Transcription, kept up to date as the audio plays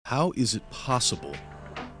How is it possible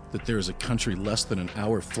that there is a country less than an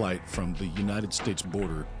hour flight from the United States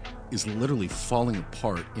border is literally falling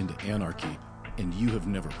apart into anarchy, and you have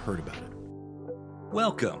never heard about it?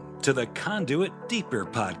 Welcome to the Conduit Deeper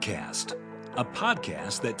podcast, a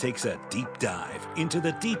podcast that takes a deep dive into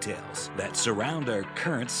the details that surround our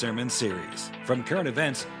current sermon series, from current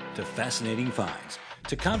events to fascinating finds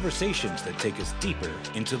to conversations that take us deeper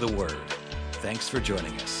into the Word. Thanks for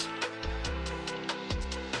joining us.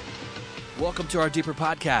 Welcome to our Deeper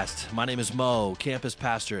podcast. My name is Mo, campus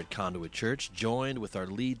pastor at Conduit Church, joined with our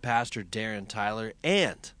lead pastor, Darren Tyler,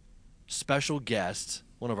 and special guest,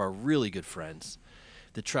 one of our really good friends,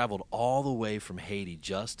 that traveled all the way from Haiti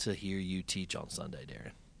just to hear you teach on Sunday,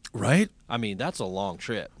 Darren. Right? I mean, that's a long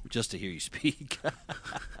trip just to hear you speak.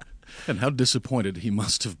 And how disappointed he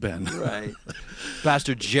must have been. Right.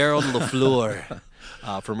 Pastor Gerald Lafleur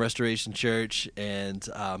from Restoration Church. And,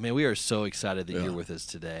 man, we are so excited that you're with us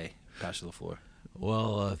today, Pastor Lafleur.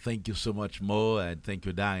 Well, thank you so much, Mo, and thank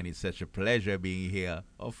you, Darren. It's such a pleasure being here.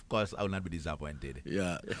 Of course, I will not be disappointed.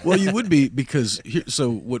 Yeah. Well, you would be, because so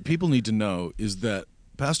what people need to know is that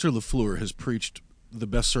Pastor Lafleur has preached the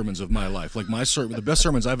best sermons of my life. Like the best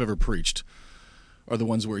sermons I've ever preached are the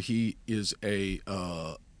ones where he is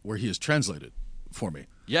where he is translated for me.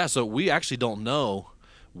 Yeah, so we actually don't know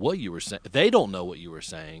what you were saying. They don't know what you were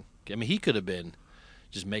saying. I mean, he could have been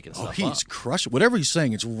just making stuff up. He's crushing. Whatever he's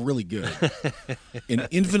saying, it's really good. And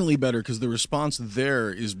infinitely better, because the response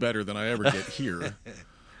there is better than I ever get here.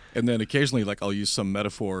 And then occasionally, like, I'll use some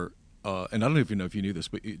metaphor, and I don't even know if you knew this,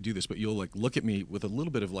 but you do this, but you'll like look at me with a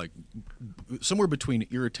little bit of like somewhere between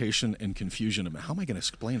irritation and confusion. I mean, how am I going to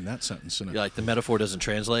explain that sentence? Yeah, like the metaphor doesn't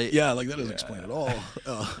translate. Yeah, like that doesn't explain at all.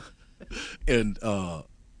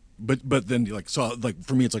 But then like, so like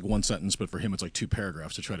for me it's like one sentence, but for him it's like two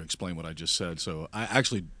paragraphs to try to explain what I just said. So I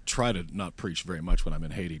actually try to not preach very much when I'm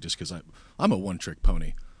in Haiti, just because I'm a one-trick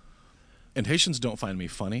pony, and Haitians don't find me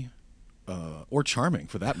funny. Or charming,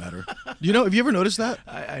 for that matter. You know, have you ever noticed that?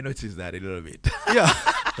 I noticed that a little bit. Yeah.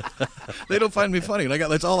 They don't find me funny. And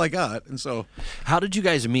that's all I got. And so, how did you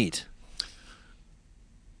guys meet?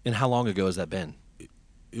 And how long ago has that been?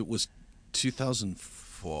 It was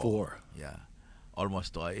 2004. Yeah.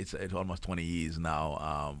 It's almost 20 years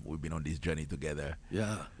now. We've been on this journey together.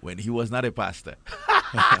 Yeah. When he was not a pastor.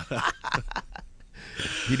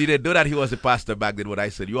 He didn't know that he was a pastor back then when I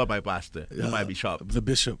said, "You are my pastor. You're my bishop." The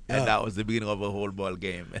bishop. Yeah. And that was the beginning of a whole ball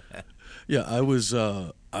game. Yeah, I was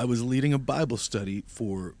leading a Bible study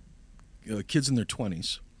for kids in their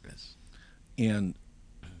 20s. Yes. And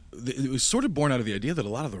it was sort of born out of the idea that a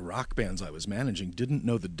lot of the rock bands I was managing didn't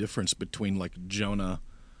know the difference between like Jonah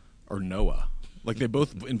or Noah. Like they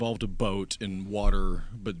both involved a boat in water,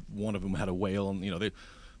 but one of them had a whale, and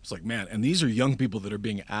it's like, man, and these are young people that are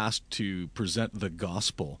being asked to present the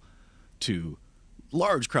gospel to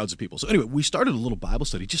large crowds of people. So anyway, we started a little Bible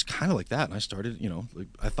study just kind of like that, and I started, like,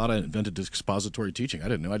 I thought I invented expository teaching. I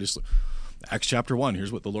didn't know. I just, Acts chapter 1,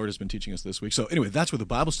 here's what the Lord has been teaching us this week. So anyway, that's where the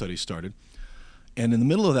Bible study started. And in the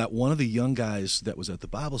middle of that, one of the young guys that was at the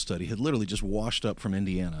Bible study had literally just washed up from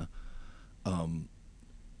Indiana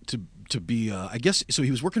to be, I guess, so he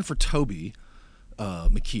was working for Toby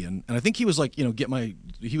McKeon, and I think he was like,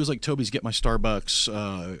 he was like Toby's get my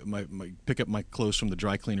Starbucks, my pick up my clothes from the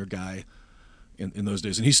dry cleaner guy in those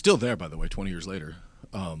days, and he's still there, by the way, 20 years later.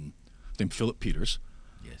 Named Philip Peters.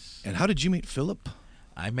 Yes. And how did you meet Philip?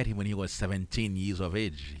 I met him when he was 17 years of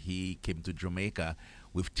age. He came to Jamaica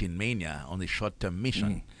with Teen Mania on a short-term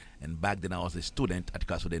mission, and back then I was a student at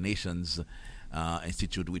Castle of the Nations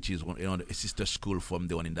Institute, which is a sister school from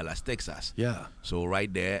the one in Dallas, Texas. Yeah. So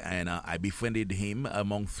right there, and I befriended him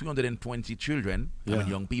among 320 children,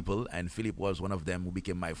 young people, and Philip was one of them who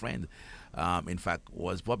became my friend. In fact,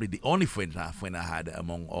 was probably the only friend I had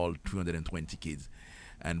among all 320 kids.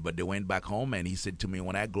 But they went back home, and he said to me,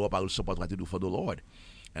 when I grow up, I will support what I do for the Lord.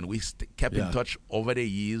 And we kept in touch over the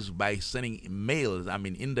years by sending mails,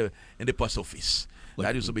 in the post office. Like,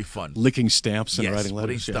 that used to be fun. Licking stamps and writing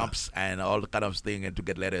letters. Putting stamps and all the kind of thing, and to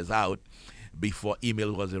get letters out before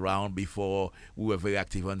email was around, before we were very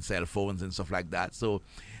active on cell phones and stuff like that. So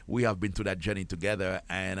we have been through that journey together.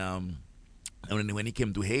 And when he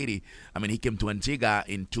came to Haiti, he came to Antigua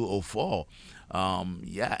in 2004.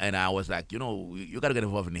 And I was like, you got to get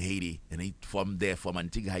involved in Haiti. And from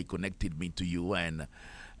Antigua, he connected me to you, and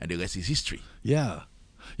the rest is history. Yeah.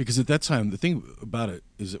 Because at that time, the thing about it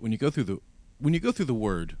is that when you go through the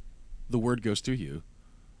Word goes through you,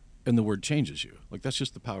 and the Word changes you. Like, that's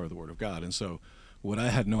just the power of the Word of God. And so what I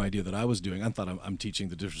had no idea that I was doing, I thought I'm teaching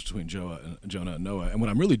the difference between Jonah and Noah. And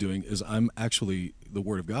what I'm really doing is the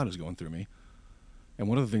Word of God is going through me. And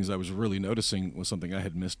one of the things I was really noticing was something I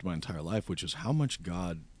had missed my entire life, which is how much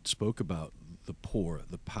God spoke about the poor,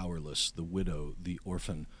 the powerless, the widow, the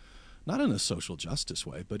orphan, not in a social justice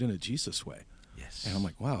way, but in a Jesus way. Yes. And I'm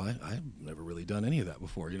like, wow, I've never really done any of that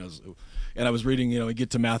before, you know. And I was reading, I get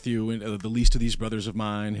to Matthew, and the least of these brothers of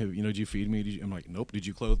mine, who, did you feed me? I'm like, nope. Did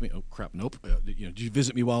you clothe me? Oh crap, nope. Did you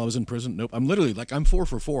visit me while I was in prison? Nope. I'm literally like, I'm 4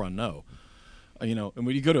 for 4 on no. And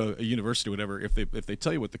when you go to a university, or whatever, if they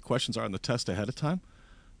tell you what the questions are on the test ahead of time,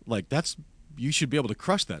 like you should be able to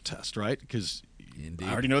crush that test, right? Because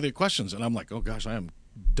I already know the questions, and I'm like, oh gosh, I am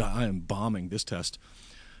bombing this test.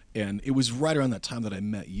 And it was right around that time that I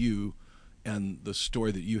met you, and the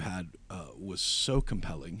story that you had was so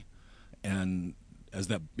compelling. And so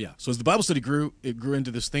as the Bible study grew, it grew into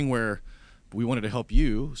this thing where we wanted to help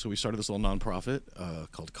you, so we started this little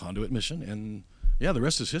nonprofit called Conduit Mission, and the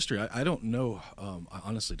rest is history. I don't know. I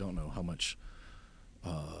honestly don't know how much.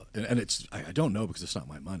 I don't know because it's not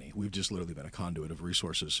my money. We've just literally been a conduit of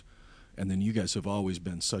resources. And then you guys have always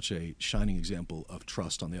been such a shining example of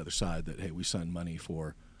trust on the other side that, hey, we send money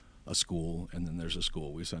for a school, and then there's a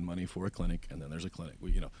school. We send money for a clinic, and then there's a clinic.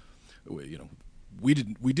 We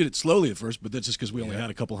did it slowly at first, but that's just because we only had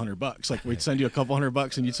a couple $100. Like, we'd send you a couple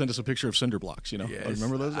 $100, and you'd send us a picture of cinder blocks. Yes. I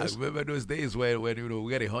remember those days. I remember those days when we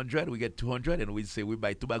get 100, we get 200, and we say we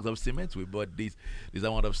buy 2 bags of cement. We bought this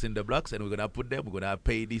amount of cinder blocks, and we're gonna put them. We're gonna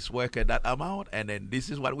pay this worker that amount, and then this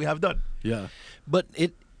is what we have done. Yeah, but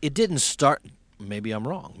it didn't start. Maybe I'm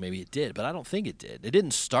wrong. Maybe it did, but I don't think it did. It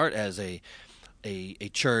didn't start as a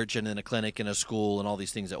church and then a clinic and a school and all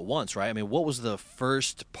these things at once, right? I mean, what was the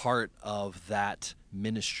first part of that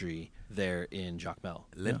ministry there in Jacmel?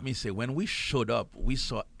 Let me say, when we showed up, we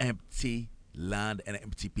saw empty land and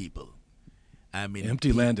empty people. I mean,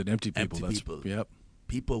 empty land and empty people. Yep.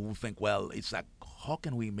 People who think, well, it's like, how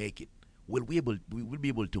can we make it? We will be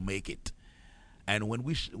able to make it. And when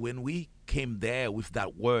we came there with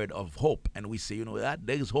that word of hope, and we say, that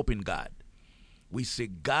there is hope in God. We say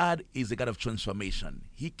God is a God of transformation.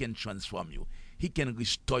 He can transform you. He can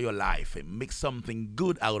restore your life and make something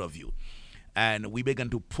good out of you. And we began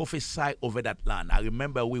to prophesy over that land. I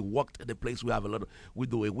remember we walked at the place we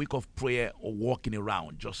do a week of prayer or walking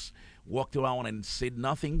around, just walked around and said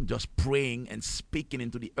nothing, just praying and speaking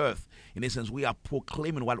into the earth. In essence, we are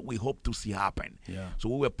proclaiming what we hope to see happen. Yeah. So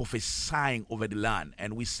we were prophesying over the land,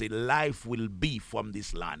 and we say life will be from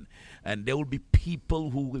this land. And there will be people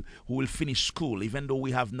who will finish school, even though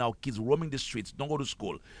we have now kids roaming the streets, don't go to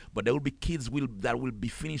school. But there will be kids that will be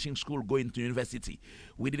finishing school, going to university.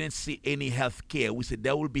 We didn't see any health care. We said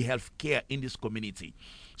there will be health care in this community.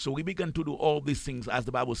 So we began to do all these things, as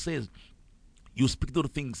the Bible says. You speak to the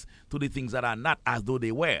things that are not as though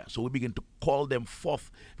they were. So we begin to call them forth,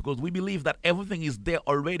 because we believe that everything is there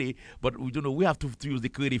already, but we have to use the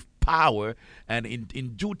creative power, and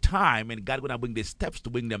in due time, and God gonna bring the steps to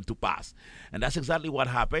bring them to pass. And that's exactly what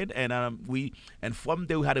happened. And from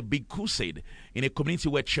there we had a big crusade in a community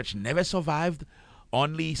where church never survived.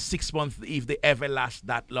 Only 6 months, if they ever last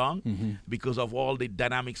that long, because of all the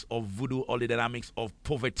dynamics of voodoo, all the dynamics of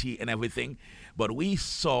poverty and everything. But we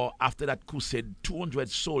saw after that crusade, 200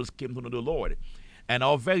 souls came to know the Lord. And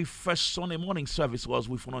our very first Sunday morning service was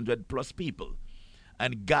with 100 plus people.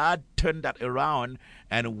 And God turned that around,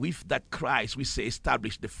 and with that Christ, we say,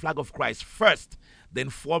 establish the flag of Christ first. Then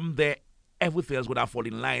from there, everything else would have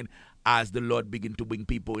fallen in line as the Lord began to bring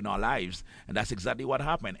people in our lives. And that's exactly what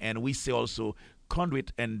happened. And we say also,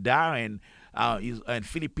 Conduit and Darren and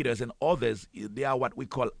Philip Peters and others, they are what we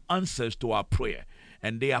call answers to our prayer.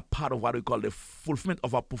 And they are part of what we call the fulfillment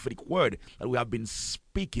of our prophetic word that we have been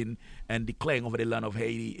speaking and declaring over the land of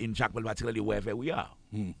Haiti, in Jacmel, particularly wherever we are.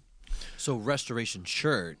 So Restoration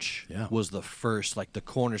Church was the first, like the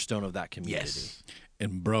cornerstone of that community. Yes.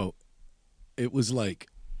 And bro, it was like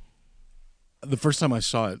the first time I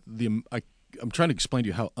saw it, I'm trying to explain to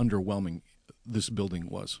you how underwhelming this building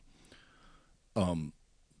was.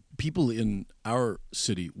 People in our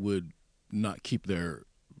city would not keep their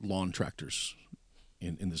lawn tractors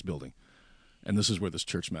in this building, and this is where this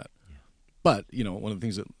church met. Yeah. But one of the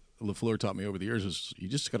things that Lafleur taught me over the years is you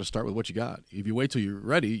just got to start with what you got. If you wait till you're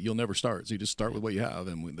ready, you'll never start. So you just start with what you have,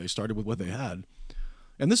 and they started with what they had.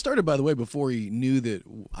 And this started, by the way, before he knew that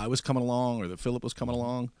I was coming along or that Philip was coming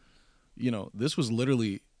along. This was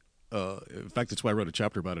literally. In fact, that's why I wrote a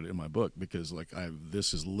chapter about it in my book, because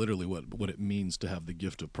this is literally what it means to have the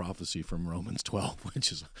gift of prophecy from Romans 12, which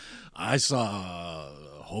is I saw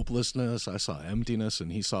hopelessness, I saw emptiness,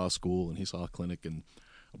 and he saw a school, and he saw a clinic, and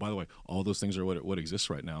by the way, all those things are what exists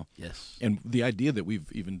right now. Yes. And the idea that we've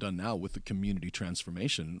even done now with the community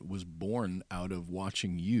transformation was born out of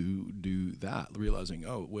watching you do that, realizing,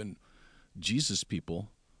 when Jesus people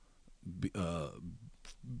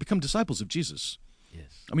become disciples of Jesus.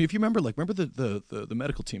 Yes. I mean, if you remember the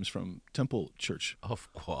medical teams from Temple Church,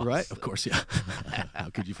 Of course. right? Of course, yeah. How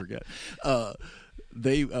could you forget?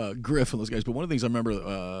 They Griff and those guys. But one of the things I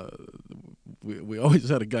remember, we always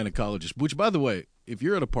had a gynecologist. Which, by the way, if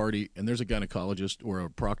you're at a party and there's a gynecologist or a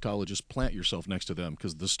proctologist, plant yourself next to them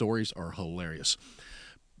because the stories are hilarious.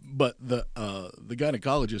 But the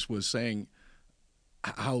gynecologist was saying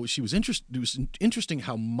how she was interested. It was interesting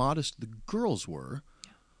how modest the girls were.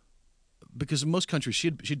 Because in most countries,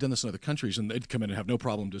 she'd done this in other countries, and they'd come in and have no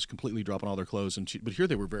problem just completely dropping all their clothes. But here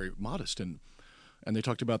they were very modest, and they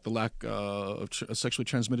talked about the lack of sexually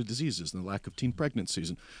transmitted diseases and the lack of teen pregnancies.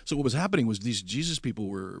 And so what was happening was these Jesus people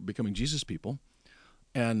were becoming Jesus people,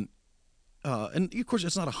 and of course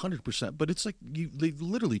it's not 100%, but it's like they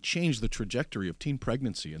literally changed the trajectory of teen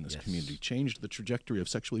pregnancy in this community, changed the trajectory of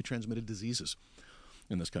sexually transmitted diseases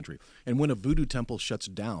in this country. And when a voodoo temple shuts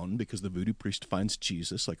down because the voodoo priest finds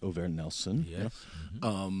Jesus, like Auvergne Nelson,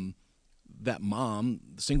 that mom,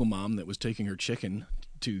 the single mom that was taking her chicken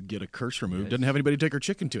to get a curse removed, doesn't have anybody to take her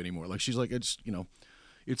chicken to anymore. Like she's like, it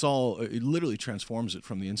literally transforms it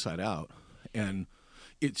from the inside out. And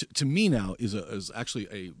it to me now is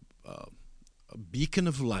actually a beacon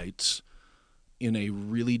of lights in a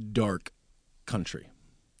really dark country.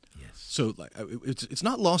 So it's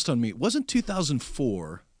not lost on me. It wasn't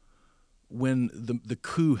 2004 when the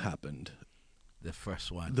coup happened. The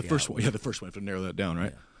first one. The first one. I have to narrow that down,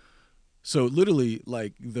 right? Yeah. So literally,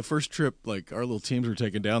 like the first trip, like our little teams were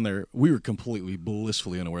taken down there, we were completely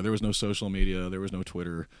blissfully unaware. There was no social media. There was no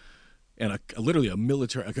Twitter. And literally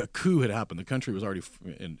a coup had happened. The country was already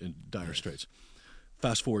in dire straits.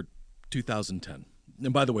 Fast forward 2010.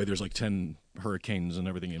 And by the way, there's like 10 hurricanes and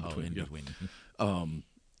everything in between.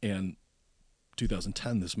 And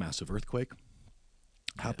 2010, this massive earthquake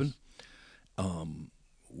happened,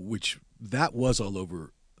 which that was all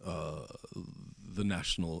over the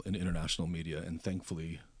national and international media, and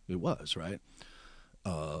thankfully it was, right?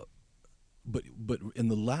 But in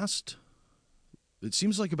the last, it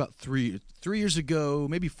seems like about 3 years ago,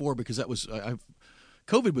 maybe 4, because that was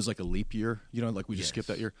COVID was like a leap year, like we just skipped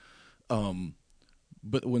that year.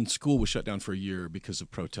 But when school was shut down for a year because of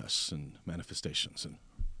protests and manifestations and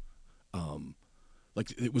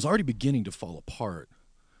like it was already beginning to fall apart.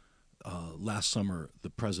 Last summer, the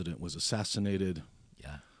president was assassinated.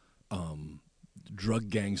 Drug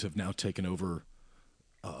gangs have now taken over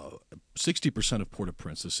 60% of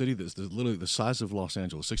Port-au-Prince, the city that's literally the size of Los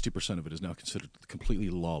Angeles. 60% of it is now considered completely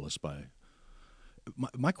lawless by.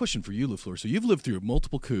 My question for you, Lafleur. So you've lived through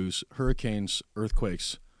multiple coups, hurricanes,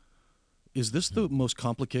 earthquakes. Is this the most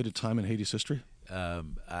complicated time in Haiti's history? I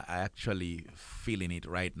actually feeling it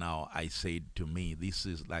right now. I say to me, this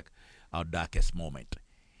is like our darkest moment.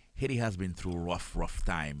 Haiti has been through rough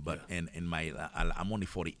time, but in my, I'm only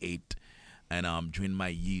 48, and during my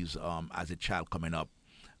years as a child coming up,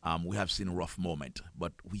 we have seen a rough moment,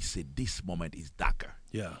 but we say this moment is darker.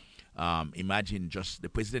 Yeah. Imagine just the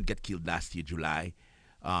president get killed last year, July.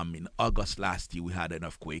 In August last year, we had an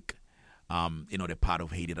earthquake. The part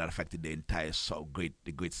of Haiti that affected the entire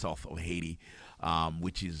the great south of Haiti,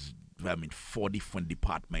 which is, 4 different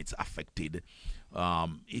departments affected.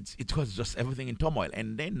 It was just everything in turmoil.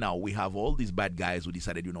 And then now we have all these bad guys who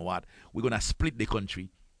decided, you know what, we're going to split the country.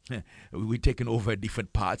 We're taking over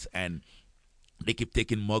different parts, and they keep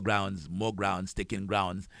taking more grounds, taking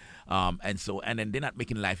grounds. And then they're not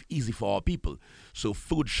making life easy for our people. So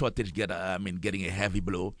food shortage getting a heavy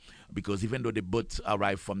blow, because even though the boats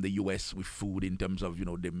arrive from the U.S. with food, in terms of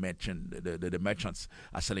the merchants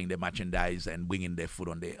are selling their merchandise and bringing their food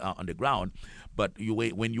on the ground, but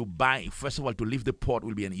when you buy, first of all, to leave the port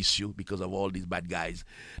will be an issue because of all these bad guys.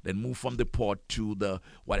 Then move from the port to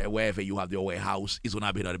wherever you have your warehouse is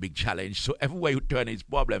gonna be another big challenge. So everywhere you turn is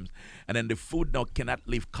problems, and then the food now cannot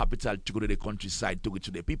leave capital to go to the countryside to go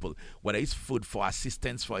to the people. Whether it's food for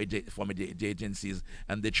assistance from the agencies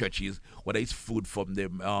and the churches, whether it's food from the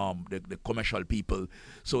commercial people.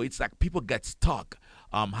 So it's like people get stuck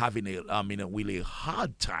having a really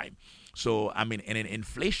hard time. So and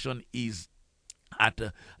inflation is at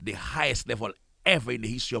the highest level ever in the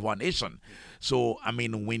history of our nation. So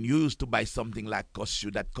when you used to buy something that cost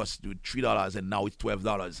you $3 and now it's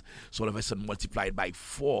 $12, so all of a sudden multiplied by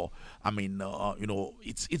 4,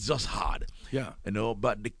 it's just hard. Yeah.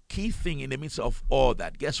 But the key thing in the midst of all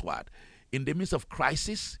that, guess what? In the midst of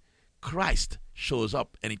crisis, Christ shows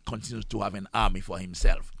up, and it continues to have an army for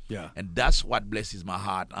himself. Yeah. And that's what blesses my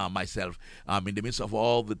heart, myself. In the midst of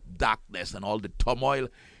all the darkness and all the turmoil,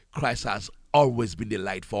 Christ has always been the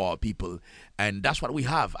light for our people. And that's what we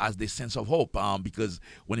have as the sense of hope, because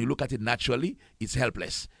when you look at it naturally, it's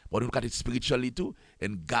helpless. But when you look at it spiritually too,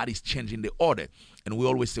 and God is changing the order. And we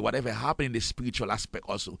always say whatever happened in the spiritual aspect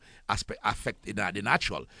also affect the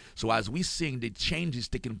natural. So as we seeing the changes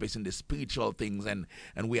taking place in the spiritual things, and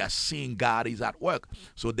we are seeing God is at work.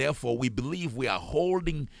 So therefore we believe we are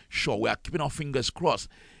holding sure, we are keeping our fingers crossed.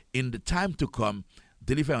 In the time to come,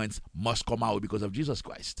 deliverance must come out because of Jesus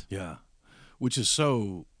Christ. Yeah. Which is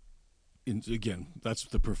so, again, that's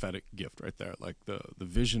the prophetic gift right there. Like the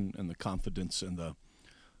vision and the confidence and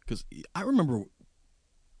because I remember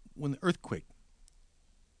when the earthquake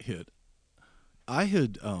hit, I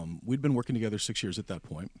had, we'd been working together 6 years at that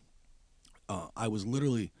point. I was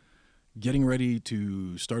literally getting ready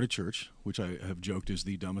to start a church, which I have joked is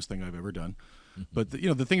the dumbest thing I've ever done. Mm-hmm. But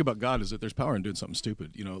the thing about God is that there's power in doing something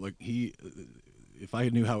stupid. Like if I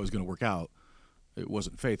knew how it was going to work out, it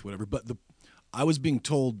wasn't faith, whatever. But I was being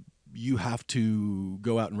told you have to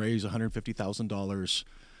go out and raise $150,000,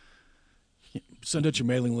 send out your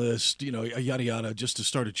mailing list, yada yada, just to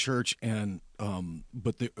start a church. And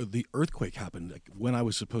but the earthquake happened when I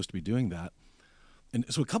was supposed to be doing that. And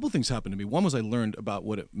so a couple things happened to me. One was I learned about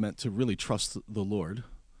what it meant to really trust the Lord.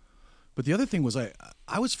 But the other thing was I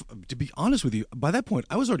was, to be honest with you, by that point,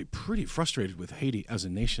 I was already pretty frustrated with Haiti as a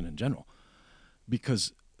nation in general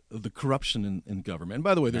because of the corruption in government. And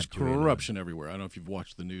by the way, there's corruption everywhere. I don't know if you've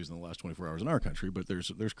watched the news in the last 24 hours in our country, but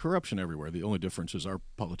there's corruption everywhere. The only difference is our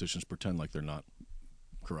politicians pretend like they're not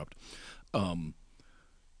corrupt.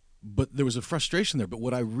 But there was a frustration there. But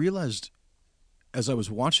what I realized as I was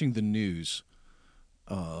watching the news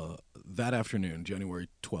that afternoon, January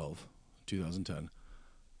 12, 2010,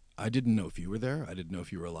 I didn't know if you were there. I didn't know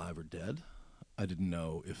if you were alive or dead. I didn't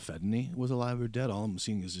know if Fedney was alive or dead. All I'm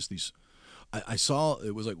seeing is just these. I saw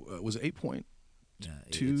it was was it 8.2? Yeah,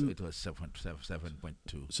 it was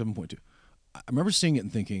 7.2. 7.2. I remember seeing it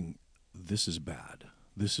and thinking, this is bad.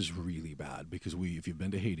 This is really bad because if you've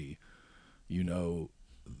been to Haiti,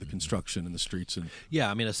 the construction in the streets and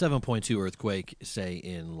yeah, I mean a 7.2 earthquake, say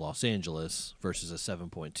in Los Angeles, versus a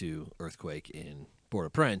 7.2 earthquake in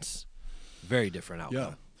Port-au-Prince, very different outcome.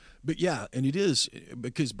 Yeah, but yeah, and it is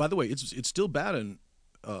because by the way, it's still bad in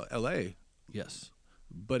L.A. Yes,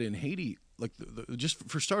 but in Haiti, like just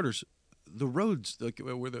for starters, the roads like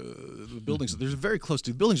where the buildings the buildings are very close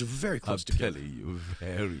together. I'm telling you,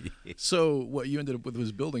 very. So what you ended up with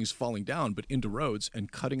was buildings falling down, but into roads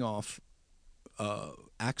and cutting off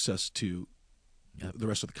access to the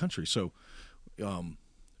rest of the country. So,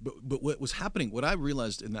 but what was happening, what I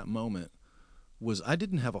realized in that moment was I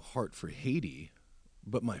didn't have a heart for Haiti,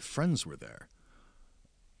 but my friends were there.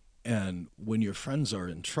 And when your friends are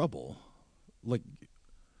in trouble, like,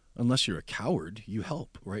 unless you're a coward, you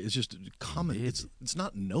help, right? It's just common. It's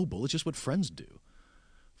not noble. It's just what friends do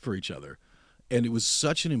for each other. And it was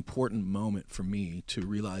such an important moment for me to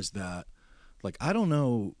realize that, like, I don't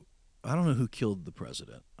know who killed the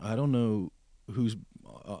president. I don't know who's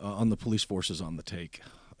on the police forces on the take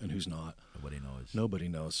and who's not. Nobody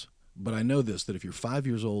knows. But I know this, that if you're 5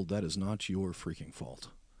 years old, that is not your freaking fault.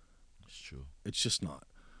 It's true. It's just not.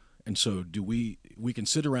 And so we can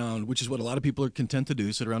sit around, which is what a lot of people are content to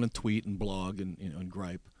do, sit around and tweet and blog and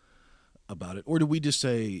gripe about it. Or do we just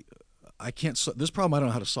say, this problem, I don't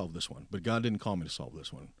know how to solve this one, but God didn't call me to solve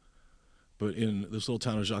this one. But in this little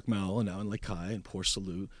town of Jacmel and now in Lake Kai and Port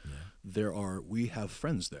Salut, we have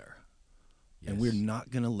friends there. Yes. And we're not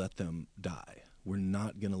going to let them die. We're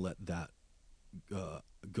not going to let that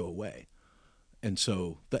go away. And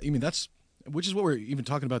so, that's, which is what we're even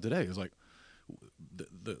talking about today, is like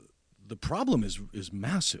the problem is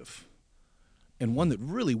massive and one that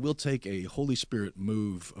really will take a Holy Spirit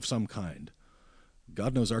move of some kind.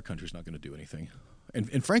 God knows our country's not going to do anything.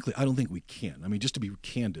 And frankly, I don't think we can. I mean, just to be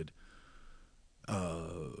candid,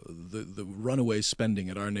 the runaway spending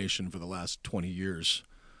at our nation for the last 20 years,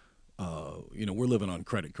 we're living on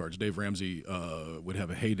credit cards. Dave Ramsey would have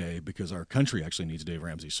a heyday because our country actually needs Dave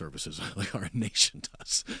Ramsey's services, like our nation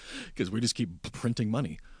does, because we just keep printing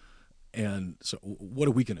money. And so what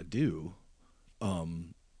are we going to do?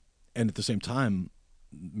 And at the same time,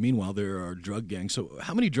 meanwhile, there are drug gangs. So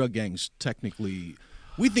how many drug gangs technically?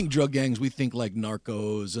 We think drug gangs, we think like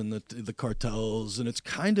narcos and the cartels, and it's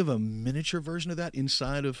kind of a miniature version of that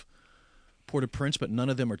inside of Port-au-Prince, but none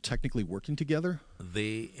of them are technically working together.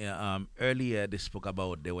 Earlier they spoke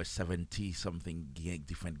about there were 70-something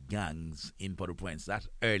different gangs in Port-au-Prince. That's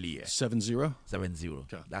earlier. 70? 70.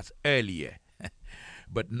 Okay. That's earlier.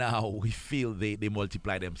 But now we feel they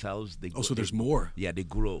multiply themselves. So there's more. Yeah, they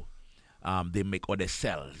grow. They make other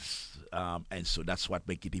cells. And so that's what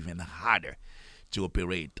makes it even harder to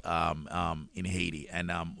operate in Haiti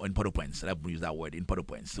and in Port-au-Prince. I use that word, in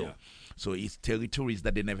Port-au-Prince. So it's territories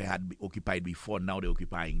that they never had occupied before. Now they're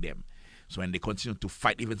occupying them. So and they continue to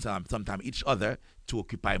fight even sometimes each other to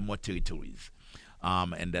occupy more territories.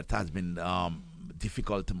 And that has been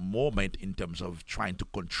difficult moment in terms of trying to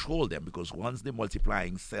control them, because once they're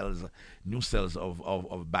multiplying new cells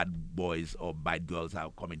of bad boys or bad girls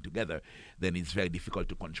are coming together, then it's very difficult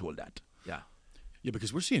to control that. Yeah. Yeah,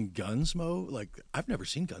 because we're seeing guns, Mo. Like, I've never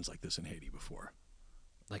seen guns like this in Haiti before.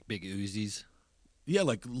 Like big Uzis, Yeah,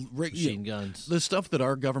 like machine guns. The stuff that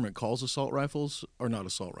our government calls assault rifles are not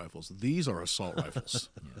assault rifles. These are assault rifles.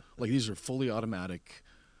 Like, these are fully automatic,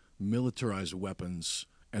 militarized weapons,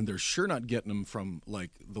 and they're sure not getting them from,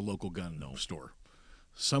 like, the local gun store.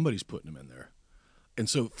 Somebody's putting them in there. And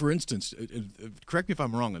so, for instance, correct me if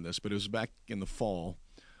I'm wrong on this, but it was back in the fall,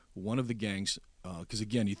 one of the gangs, because,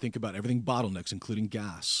 again, you think about everything bottlenecks, including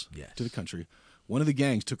gas to the country. One of the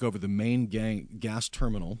gangs took over the main gas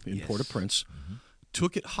terminal in Port-au-Prince,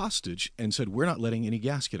 took it hostage, and said, we're not letting any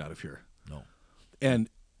gas get out of here. No. And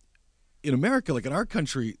in America, like in our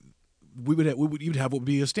country, you'd have what would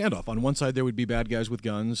be a standoff. On one side, there would be bad guys with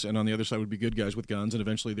guns, and on the other side would be good guys with guns, and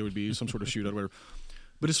eventually there would be some sort of shootout or whatever.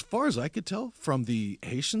 But as far as I could tell from the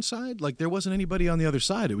Haitian side, like there wasn't anybody on the other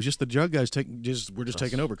side. It was just the drug guys taking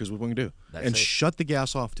over because what we're going to do. And shut the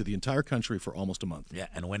gas off to the entire country for almost a month. Yeah,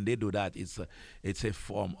 and when they do that, it's a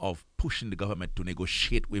form of pushing the government to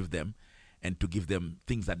negotiate with them and to give them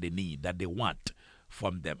things that they need, that they want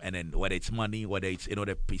from them. And then whether it's money, whether it's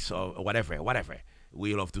another piece of whatever,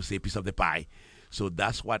 we love to say piece of the pie. So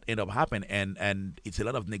that's what ended up happening, and it's a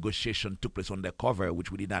lot of negotiation took place on the cover,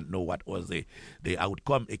 which we did not know what was the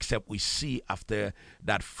outcome, except we see after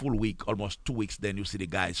that full week, almost 2 weeks, then you see the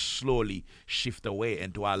guys slowly shift away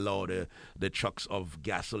and to allow the trucks of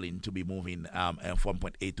gasoline to be moving from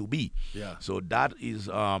point A to B. Yeah. So that is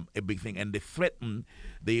a big thing, and they threaten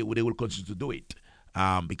they will continue to do it.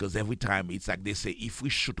 Because every time it's like they say, if we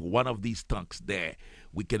shoot one of these tanks there,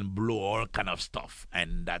 we can blow all kind of stuff,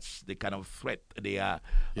 and that's the kind of threat they are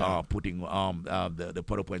putting the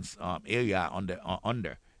Port-au-Prince area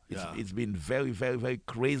under. It's been very, very, very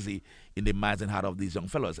crazy in the minds and heart of these young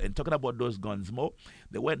fellows. And talking about those guns, Mo,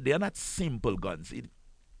 they are not simple guns.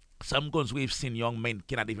 Some guns we've seen young men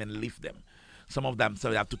cannot even lift them. Some of them so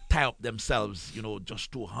they have to tie up themselves,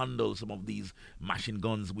 just to handle some of these machine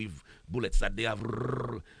guns with bullets that they have,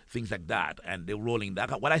 things like that, and they're rolling.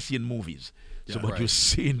 That's what I see in movies. But you're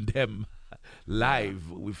seeing them live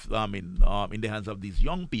with in the hands of these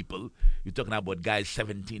young people. You're talking about guys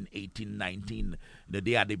 17, 18, 19.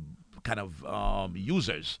 They are the kind of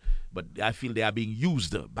users, but I feel they are being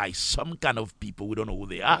used by some kind of people. We don't know who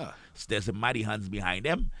they are. Yeah. So there's a mighty hands behind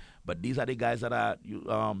them. But these are the guys that are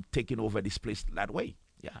taking over this place that way.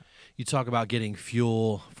 Yeah. You talk about getting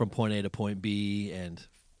fuel from point A to point B and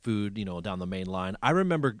food, down the main line. I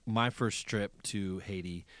remember my first trip to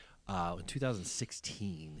Haiti in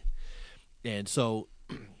 2016. And so,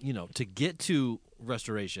 to get to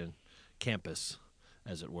Restoration Campus,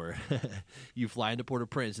 as it were, you fly into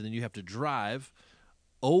Port-au-Prince, and then you have to drive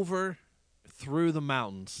over through the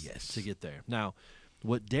mountains to get there. Now,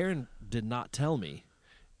 what Darren did not tell me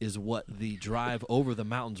is what the drive over the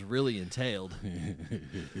mountains really entailed.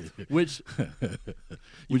 Which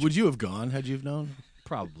would you have gone had you have known?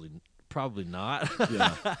 Probably not.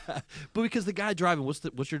 Yeah. But because the guy driving,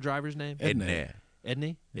 what's your driver's name? Edney.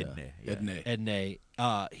 Edney? Yeah. Edney.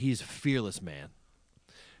 He's a fearless man.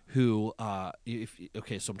 Who? So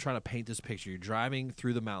I'm trying to paint this picture. You're driving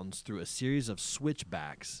through the mountains through a series of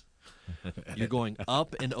switchbacks. You're going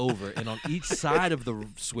up and over, and on each side of the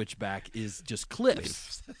switchback is just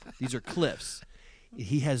cliffs. These are cliffs.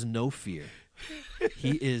 He has no fear.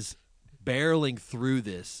 He is barreling through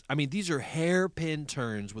this. I mean, these are hairpin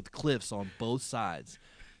turns with cliffs on both sides.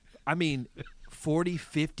 I mean, 40,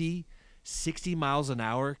 50, 60 miles an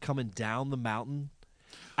hour coming down the mountain.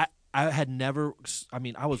 I had never –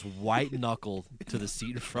 I was white-knuckled to the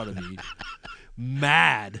seat in front of me,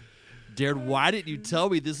 mad. Darren, why didn't you tell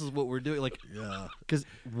me this is what we're doing? Because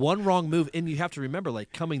one wrong move, and you have to remember,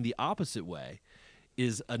 coming the opposite way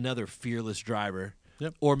is another fearless driver,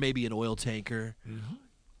 or maybe an oil tanker,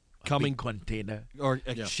 coming container, or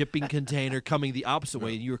a shipping container coming the opposite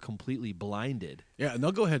way, and you're completely blinded. Yeah, and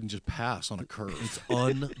they'll go ahead and just pass on a curve. It's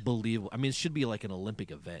unbelievable. It should be like an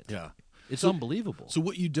Olympic event. Yeah, it's unbelievable. So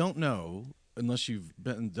what you don't know, unless you've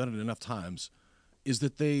done it enough times, is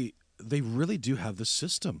that they really do have the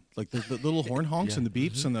system, like the little horn honks and the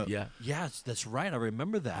beeps and the Yes, that's right. I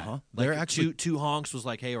remember that. Uh-huh. They're actually two honks was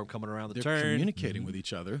like, "Hey, we're coming around the turn." Communicating with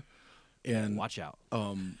each other, and watch out.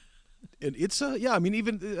 It's yeah. I mean,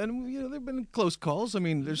 even and there've been close calls. I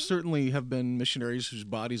mean, there certainly have been missionaries whose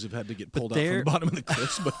bodies have had to get pulled out from the bottom of the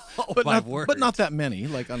cliffs, but not that many.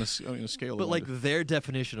 Like on a scale. But of like their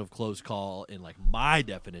definition of close call and like my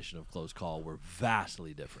definition of close call were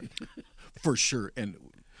vastly different. For sure, and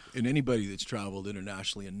anybody that's traveled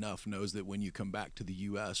internationally enough knows that when you come back to the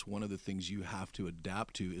U.S., one of the things you have to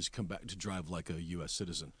adapt to is come back to drive like a U.S.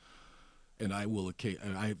 citizen. And I will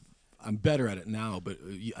I'm better at it now, but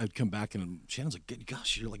I'd come back and Shannon's like,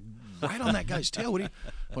 "Gosh, you're like right on that guy's tail." What are you?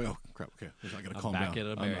 I'm like, oh crap! Okay, I got to calm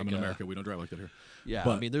down. I'm in America. We don't drive like that here. Yeah,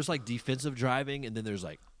 but, I mean, there's like defensive driving, and then there's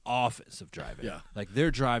like offensive driving. Yeah, like they're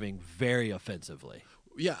driving very offensively.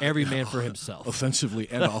 Yeah, every man for himself, offensively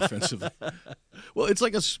and offensively. Well, it's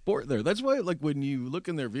like a sport there. That's why, like when you look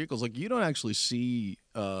in their vehicles, like you don't actually see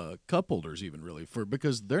cup holders even really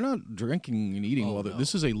because they're not drinking and eating. No.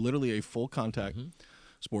 This is literally a full contact.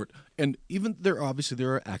 Sport, and even there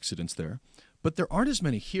are accidents there, but there aren't as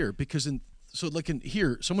many here because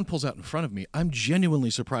here someone pulls out in front of me, I'm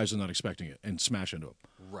genuinely surprised and not expecting it and smash into them.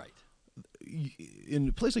 Right. In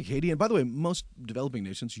a place like Haiti, and by the way, most developing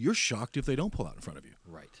nations, you're shocked if they don't pull out in front of you.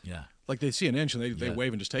 Right. Yeah. Like they see an inch and they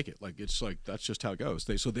wave and just take it. Like it's like that's just how it goes.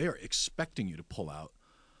 They are expecting you to pull out.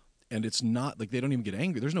 And it's not like they don't even get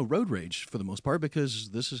angry. There's no road rage for the most part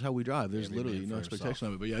because this is how we drive. There's literally no expectation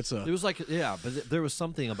of it. But yeah, it was like but there was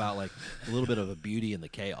something about like a little bit of a beauty in the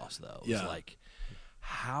chaos though. It was like,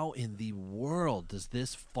 how in the world does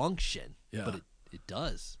this function? Yeah. But it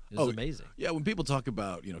does. It's amazing. Yeah, when people talk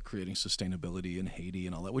about creating sustainability in Haiti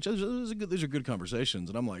and all that, which these are good conversations,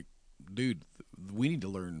 and I'm like, dude, we need to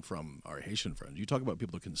learn from our Haitian friends. You talk about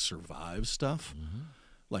people that can survive stuff,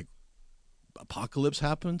 like. Apocalypse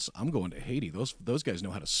happens, I'm going to Haiti. Those guys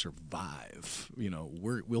know how to survive.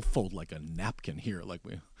 We'll fold like a napkin here, like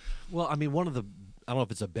we. Well, I mean, I don't know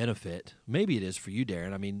if it's a benefit. Maybe it is for you,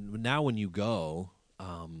 Darren. I mean, now when you go,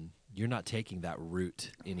 you're not taking that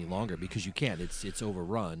route any longer because you can't. It's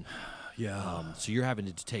overrun. Yeah. So you're having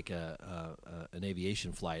to take an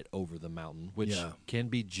aviation flight over the mountain, which can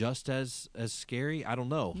be just as scary. I don't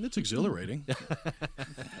know. It's exhilarating.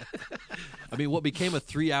 I mean, what became a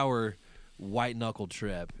 3-hour white knuckle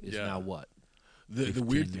trip is now what? The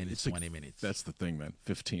weird thing, it's 20 minutes. That's the thing, man.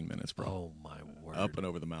 15 minutes, bro. Oh my word! Up and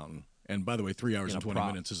over the mountain. And by the way, 3 hours and 20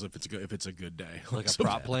 minutes is if it's a good day. Like a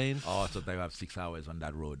prop plane. Oh, so they have 6 hours on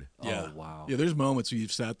that road. Yeah. Oh wow. Yeah, there's moments where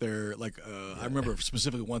you've sat there. Like I remember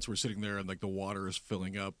specifically once we're sitting there and like the water is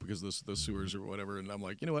filling up because the sewers or whatever, and I'm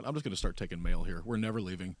like, you know what? I'm just going to start taking mail here. We're never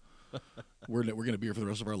leaving. We're going to be here for the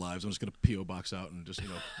rest of our lives. I'm just going to PO box out and just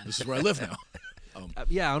this is where I live now. I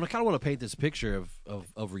kind of want to paint this picture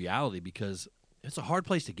of reality because it's a hard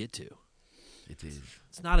place to get to. It is.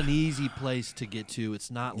 It's not an easy place to get to.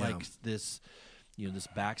 It's not like this, this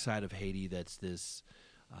backside of Haiti that's this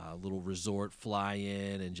little resort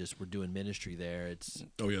fly-in and just we're doing ministry there. It's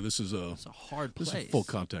this is it's a hard place. This is a full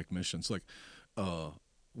contact mission. It's like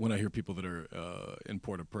when I hear people that are in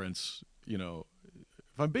Port-au-Prince,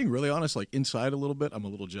 if I'm being really honest, like inside a little bit, I'm a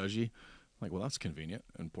little judgy. Like, well, that's convenient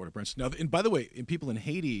in Port-au-Prince. Now, and by the way, people in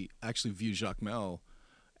Haiti actually view Jacmel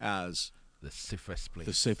as the safest place.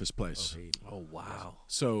 The safest place. Oh, wow.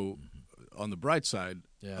 So, on the bright side,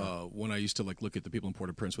 when I used to look at the people in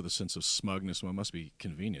Port-au-Prince with a sense of smugness, well, it must be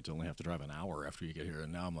convenient to only have to drive an hour after you get here.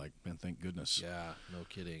 And now I'm like, man, thank goodness. Yeah, no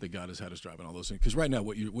kidding. That God has had us driving all those things. Because right now,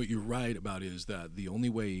 what you're right about is that the only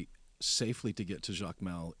way safely to get to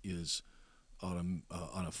Jacmel is on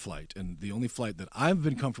a flight, and the only flight that I've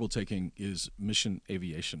been comfortable taking is Mission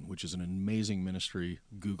Aviation, which is an amazing ministry.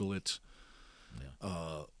 Google it.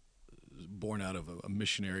 Born out of a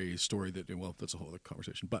missionary story that's a whole other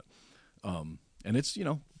conversation. But and it's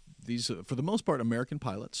these for the most part American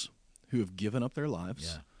pilots who have given up their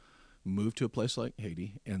lives, moved to a place like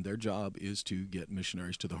Haiti, and their job is to get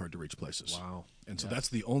missionaries to the hard to reach places. Wow! And so that's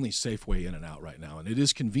the only safe way in and out right now, and it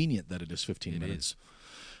is convenient that it is 15 minutes.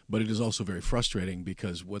 But it is also very frustrating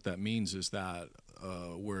because what that means is that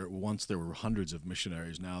where once there were hundreds of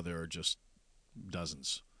missionaries, now there are just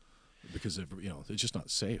dozens because it's just not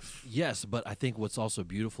safe. Yes, but I think what's also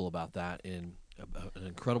beautiful about that and an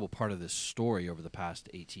incredible part of this story over the past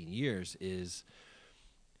 18 years is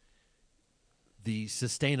the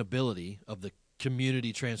sustainability of the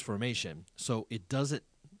community transformation. So it doesn't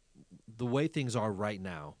 – the way things are right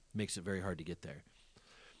now makes it very hard to get there.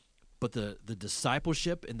 But the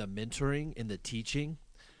discipleship and the mentoring and the teaching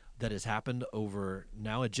that has happened over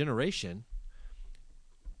now a generation,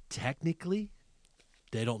 technically,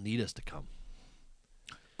 they don't need us to come.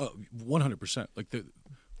 100%.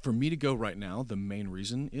 For me to go right now, the main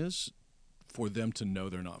reason is for them to know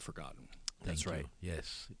they're not forgotten. That's right.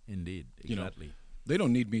 Yes, indeed. Exactly. They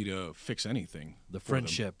don't need me to fix anything. The for them.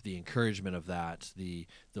 friendship, the encouragement of that, the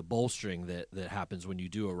bolstering that happens when you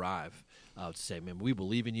do arrive, to say, man, we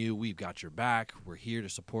believe in you. We've got your back. We're here to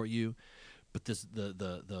support you. But this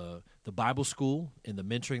the Bible school and the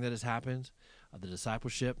mentoring that has happened, the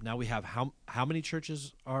discipleship. Now we have how many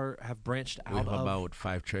churches have branched out? We have of? about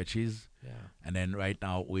 5 churches. Yeah. And then right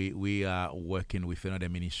now we are working with another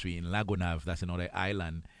ministry in Lagunav, that's another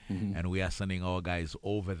island, and we are sending our guys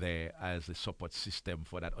over there as a support system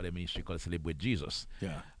for that other ministry called Celebrate Jesus,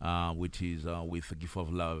 which is with Gift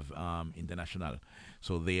of Love International.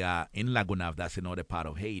 So they are in Lagunav, that's another part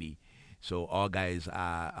of Haiti. So our guys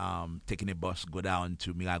are taking a bus, go down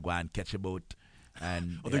to Miragua and catch a boat.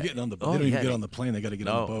 And they're getting on the boat. They don't even get on the plane. They got to get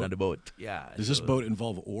on the boat. On the boat, yeah. Does this boat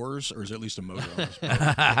involve oars, or is there at least a motor on this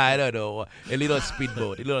boat? I don't know. A little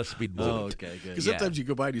speedboat. Oh, okay, good. Because sometimes you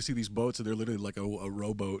go by and you see these boats, and they're literally like a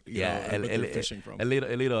rowboat. You know, but they're fishing from. A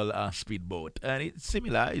little speedboat, and it's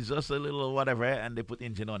similar. It's just a little whatever, and they put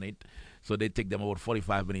engine on it. So they take them about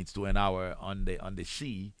 45 minutes to an hour on the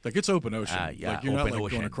sea. Like it's open ocean. Yeah, like you're not like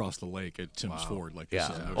ocean. going across the lake at Tim's Ford. Like this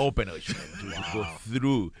is an ocean. Open ocean. To go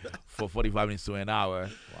through for 45 minutes to an hour.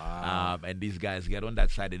 Wow. And these guys get on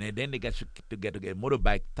that side, and then they get to get a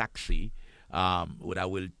motorbike taxi.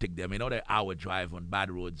 That will take them another hour drive on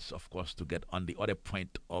bad roads, of course, to get on the other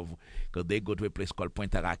point of, because they go to a place called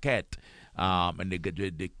Pointe à Raquette, and they get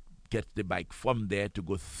the bike from there to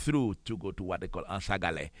go to what they call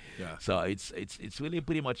Ansagale. Yeah. So it's really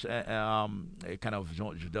pretty much a kind of,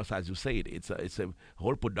 just as you said, it's a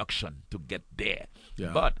whole production to get there.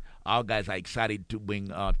 Yeah. But our guys are excited to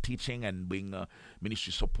bring teaching and bring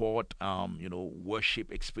ministry support,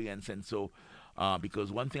 worship experience, and so. Because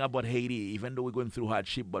one thing about Haiti, even though we're going through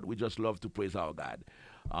hardship, but we just love to praise our God.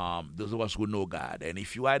 Those of us who know God, and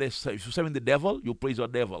if you're serving the devil, you praise your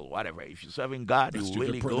devil, whatever. If you're serving God, you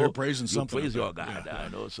really they're praising you something. praise your God. Yeah. I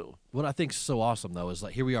know. So What I think is so awesome, though, is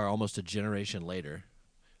like here we are almost a generation later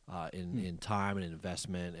in time and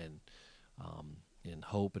investment and in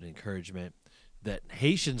hope and encouragement that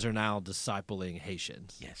Haitians are now discipling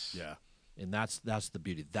Haitians. yes, Yeah. And that's the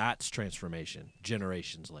beauty. That's transformation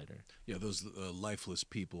generations later. Yeah, those lifeless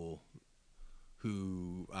people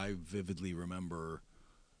who I vividly remember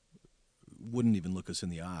wouldn't even look us in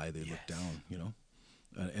the eye. They look down,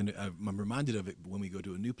 And I'm reminded of it when we go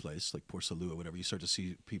to a new place like Port Salut or whatever. You start to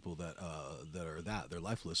see people that they're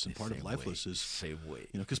lifeless, and part of lifeless is same way.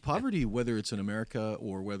 because poverty, whether it's in America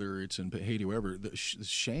or whether it's in Haiti, wherever, the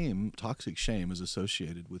shame, toxic shame, is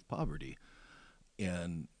associated with poverty,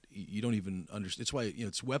 and you don't even understand. It's why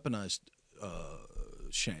it's weaponized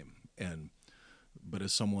shame, but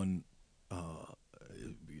as someone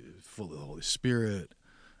full of the Holy Spirit,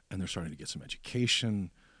 and they're starting to get some education, and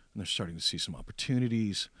they're starting to see some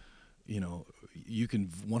opportunities, you can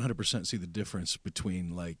 100% see the difference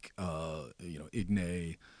between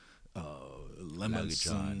Igne,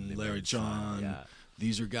 Lemonson, Larry John. Yeah.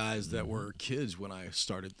 These are guys that were kids when I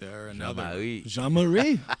started there, and now Jean-Marie.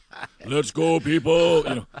 Jean-Marie. Let's go,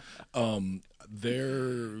 people!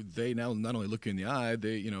 They now not only look you in the eye,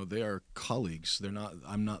 they are colleagues. They're not.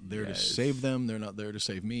 I'm not there to save them. They're not there to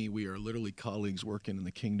save me. We are literally colleagues working in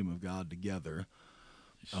the kingdom of God together.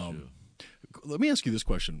 Let me ask you this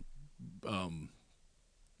question: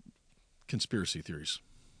 conspiracy theories.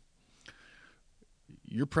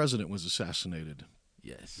 Your president was assassinated.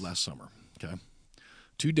 Yes. Last summer. Okay.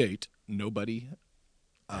 To date, nobody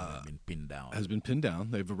has been pinned down. Has been pinned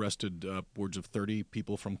down. They've arrested upwards of 30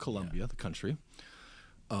 people from Colombia, the country.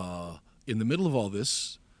 In the middle of all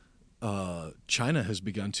this, China has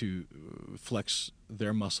begun to flex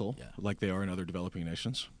their muscle like they are in other developing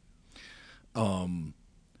nations. One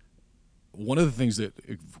of the things that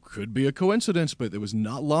it could be a coincidence, but it was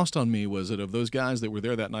not lost on me, was that of those guys that were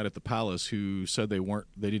there that night at the palace who said they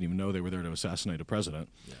didn't even know they were there to assassinate a president.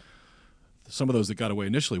 Yeah. Some of those that got away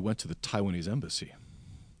initially went to the Taiwanese embassy.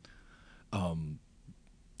 Of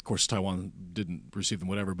course, Taiwan didn't receive them,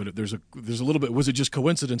 whatever. But there's a little bit. Was it just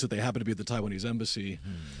coincidence that they happened to be at the Taiwanese embassy,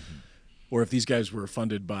 or if these guys were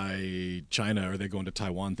funded by China, are they going to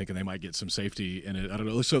Taiwan thinking they might get some safety in it? I don't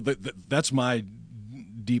know. So that's my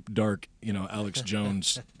deep dark. Alex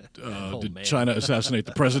Jones. Did China assassinate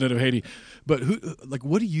the president of Haiti? But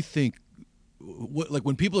what do you think?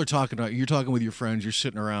 When people are talking about, you're talking with your friends, you're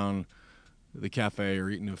sitting around the cafe or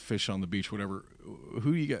eating a fish on the beach, whatever. What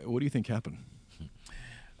do you think happened?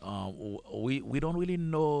 We don't really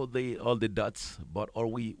know all the dots, but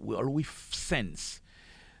all we sense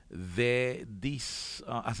this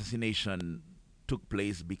assassination took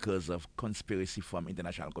place because of conspiracy from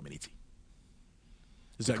international community.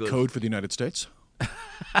 Is that code for the United States?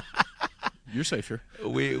 You're safe here.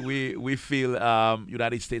 We feel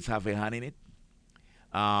United States have a hand in it.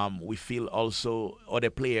 We feel also other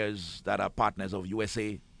players that are partners of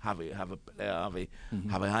USA have a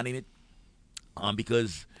hand in it.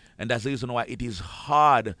 Because and that's the reason why it is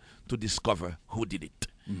hard to discover who did it.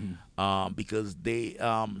 Because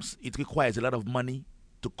it requires a lot of money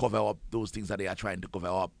to cover up those things that they are trying to cover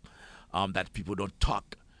up, that people don't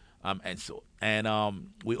talk, and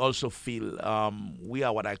we also feel we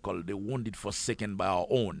are what I call the wounded forsaken by our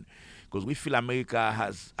own, because we feel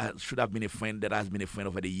America should have been a friend that has been a friend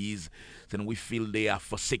over the years, and we feel they are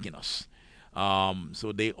forsaking us.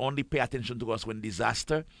 So they only pay attention to us when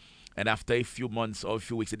disaster. And after a few months or a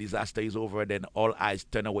few weeks, the disaster is over, then all eyes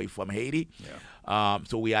turn away from Haiti. Yeah.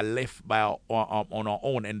 So we are left on our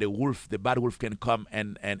own, and the bad wolf can come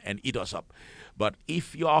and eat us up. But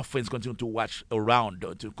if your friends continue to watch around,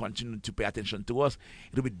 or to continue to pay attention to us,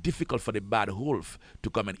 it will be difficult for the bad wolf to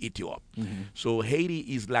come and eat you up. So Haiti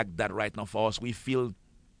is like that right now for us. We feel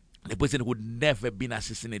the president would never been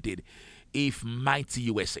assassinated if mighty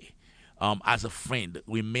USA, as a friend,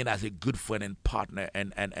 remain as a good friend and partner,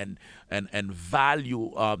 and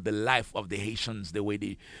value the life of the Haitians the way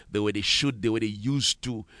they should, the way they used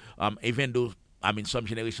to. Even though some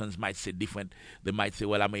generations might say different. They might say,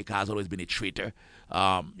 well, America has always been a traitor,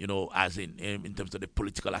 as in terms of the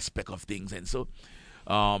political aspect of things, and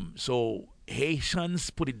so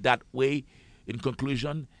Haitians put it that way. In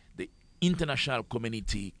conclusion, the international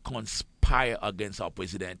community conspire against our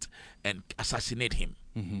president and assassinate him.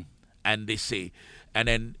 And they say, and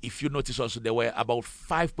then if you notice also, there were about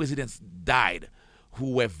 5 presidents died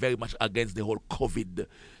who were very much against the whole COVID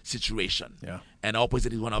situation. Yeah. And our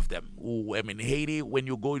president is one of them. Haiti, when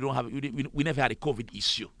you go, we never had a COVID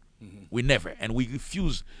issue. We never, and we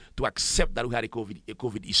refuse to accept that we had a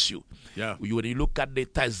COVID issue. Yeah. When you look at the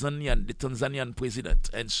Tanzanian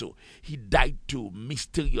president, and so he died too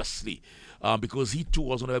mysteriously, because he too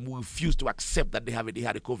was one of them who refused to accept that they had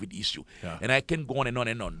a COVID issue. Yeah. And I can go on and on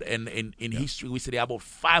and on. And in history, we say there are about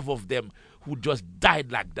 5 of them who just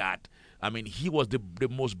died like that. He was the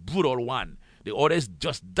most brutal one. The others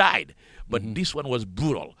just died, but this one was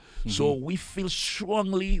brutal. So we feel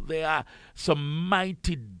strongly there are some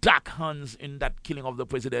mighty dark hands in that killing of the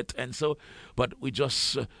president, and so, but we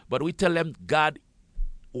tell them God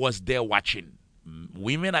was there watching.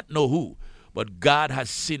 We may not know who, but God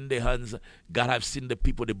has seen the hands. God has seen the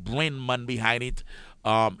people, the brain man behind it,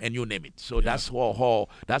 and you name it. So that's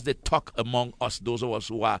that's the talk among us, those of us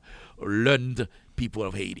who are learned people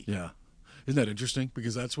of Haiti. Yeah, isn't that interesting?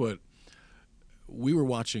 Because that's what we were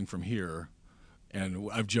watching from here, and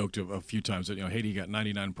I've joked a few times that Haiti got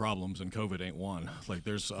 99 problems and COVID ain't one. Like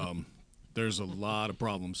there's a lot of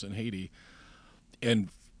problems in Haiti, and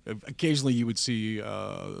occasionally you would see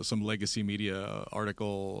some legacy media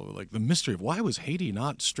article like the mystery of why was Haiti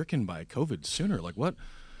not stricken by COVID sooner? Like what?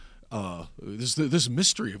 This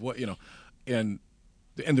mystery of what and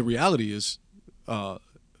the reality is.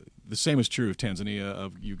 The same is true of Tanzania,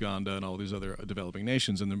 of Uganda, and all these other developing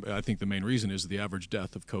nations. And I think the main reason is the average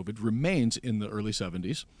death of COVID remains in the early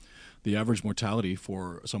 70s. The average mortality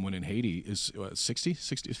for someone in Haiti is 58,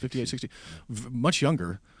 60, much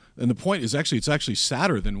younger. And the point is it's actually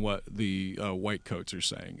sadder than what the white coats are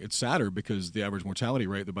saying. It's sadder because the average mortality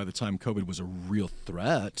rate, that by the time COVID was a real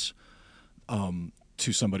threat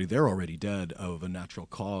to somebody, they're already dead of a natural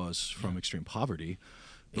cause from extreme poverty.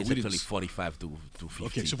 It's actually 45 to 50.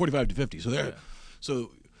 Okay, so 45 to 50.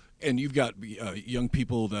 So and you've got young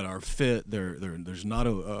people that are fit. There's not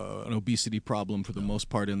an obesity problem for the most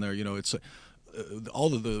part in there. It's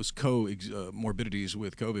all of those morbidities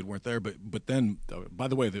with COVID weren't there. But then, by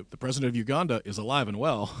the way, the president of Uganda is alive and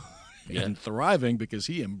well and thriving because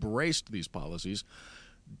he embraced these policies.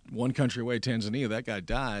 One country away, Tanzania, that guy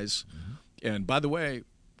dies. And by the way,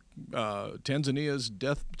 Tanzania's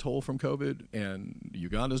death toll from COVID and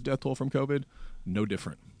Uganda's death toll from COVID, no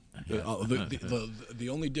different. The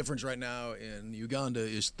only difference right now in Uganda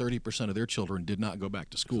is 30% of their children did not go back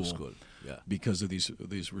to school, because of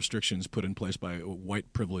these restrictions put in place by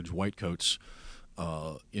privileged white coats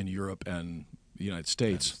in Europe and the United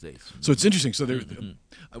States. So it's interesting. So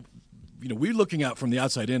we're looking out from the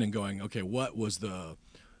outside in and going, okay, what was the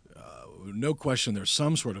no question there's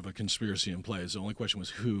some sort of a conspiracy in play. The only question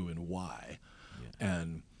was who and why.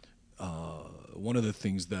 And one of the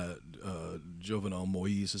things that Jovenel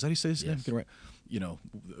Moise, is that how you say his name? Right.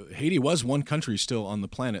 Haiti was one country still on the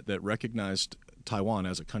planet that recognized Taiwan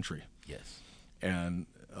as a country. Yes. And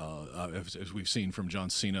as we've seen from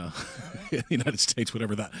John Cena in the United States,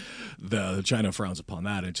 whatever that, China frowns upon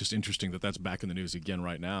that. It's just interesting that that's back in the news again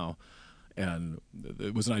right now. And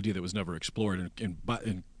it was an idea that was never explored.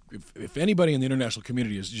 And if anybody in the international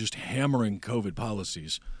community is just hammering COVID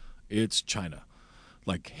policies, it's China.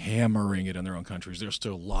 Like hammering it in their own countries. They're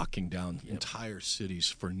still locking down entire cities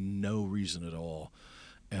for no reason at all.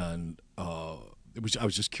 And I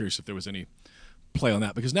was just curious if there was any play on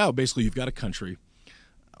that. Because now basically you've got a country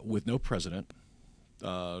with no president,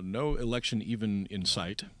 no election even in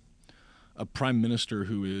sight, a prime minister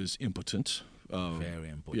who is impotent. Very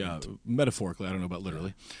important. Yeah, metaphorically, I don't know about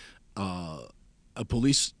literally. A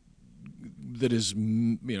police that is,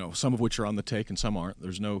 some of which are on the take and some aren't.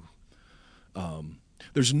 There's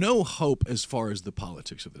no hope as far as the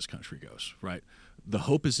politics of this country goes, right? The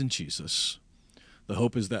hope is in Jesus. The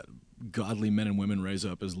hope is that godly men and women raise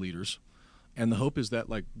up as leaders. And the hope is that,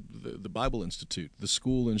 like, the Bible Institute, the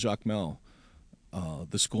school in Jacmel,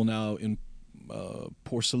 the school now in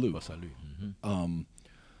Port Salut, and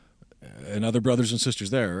other brothers and sisters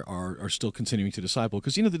there are still continuing to disciple.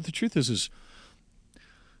 Because, the truth is,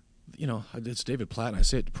 it's David Platt, and I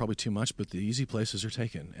say it probably too much, but the easy places are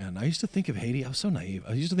taken. And I used to think of Haiti, I was so naive.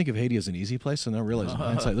 I used to think of Haiti as an easy place, and I realized in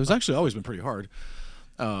hindsight, it was actually always been pretty hard.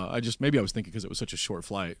 Maybe I was thinking because it was such a short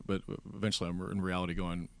flight, but eventually I'm in reality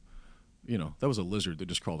going, that was a lizard that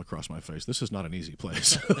just crawled across my face. This is not an easy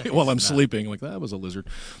place. While I'm sleeping, like, that was a lizard.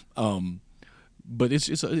 But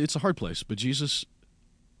it's a hard place. But Jesus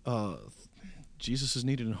is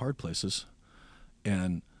needed in hard places.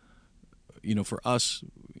 And, for us,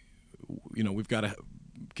 we've got to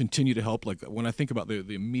continue to help. Like, when I think about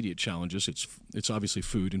the immediate challenges, it's obviously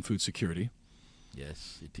food and food security.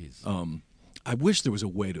 Yes, it is. I wish there was a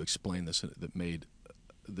way to explain this that made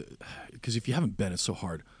because if you haven't been, it's so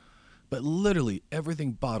hard. But literally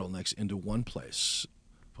everything bottlenecks into one place.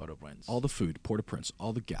 Port-au-Prince. All the food, Port-au-Prince,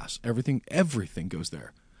 all the gas, everything goes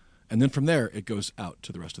there. And then from there it goes out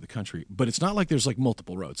to the rest of the country. But it's not like there's like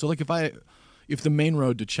multiple roads. So like if the main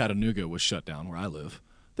road to Chattanooga was shut down where I live,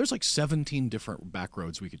 there's like 17 different back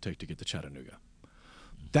roads we could take to get to Chattanooga.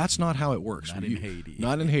 That's not how it works. Not in Haiti.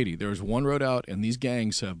 Not in Haiti. There's one road out, and these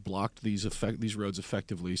gangs have blocked these roads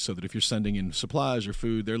effectively so that if you're sending in supplies or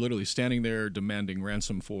food, they're literally standing there demanding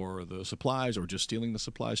ransom for the supplies or just stealing the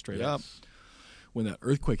supplies straight up. When that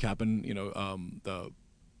earthquake happened, the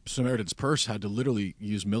Samaritan's Purse had to literally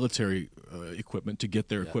use military equipment to get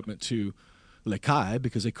their equipment to Les Cayes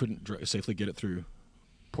because they couldn't safely get it through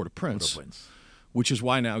Port-au-Prince. Which is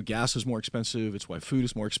why now gas is more expensive. It's why food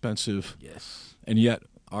is more expensive. Yes. And yet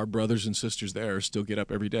our brothers and sisters there still get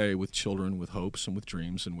up every day with children, with hopes, and with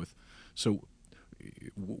dreams. So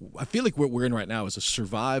I feel like what we're in right now is a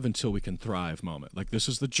survive until we can thrive moment. Like, this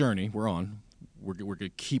is the journey we're on. We're going to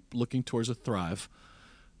keep looking towards a thrive.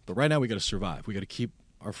 But right now we got to survive. We got to keep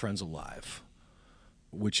our friends alive,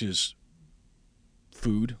 which is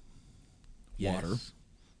food, water,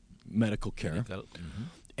 medical care,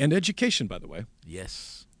 and education, by the way.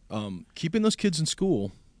 Yes. Keeping those kids in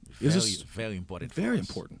school is very important. Very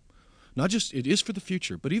important. Not just it is for the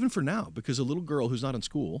future, but even for now, because a little girl who's not in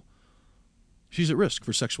school, she's at risk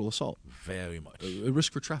for sexual assault. Very much. At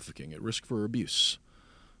risk for trafficking, at risk for abuse.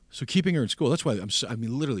 So keeping her in school, that's why I'm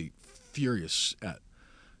literally furious at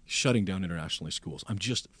shutting down internationally schools. I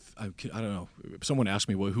don't know. If someone asked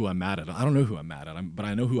me who I'm mad at, I don't know who I'm mad at, but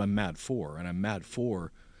I know who I'm mad for, and I'm mad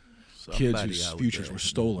for kids whose futures were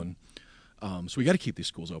stolen. So we got to keep these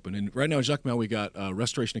schools open. And right now in Jacmel, we got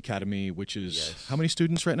Restoration Academy, which is how many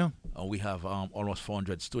students right now? We have almost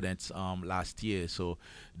 400 students last year. So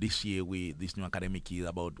this year, this new academic year,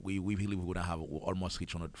 we believe we're going to have almost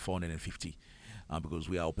reach 450. Because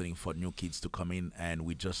we are opening for new kids to come in, and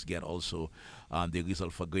we just get also the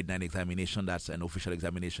result for grade 9 examination. That's an official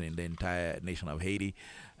examination in the entire nation of Haiti,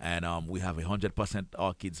 and we have 100%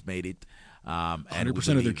 our kids made it.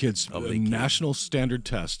 100% of their kids, national standard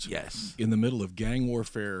test. Yes. In the middle of gang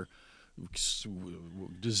warfare,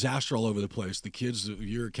 disaster all over the place. The kids of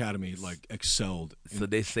your academy excelled. So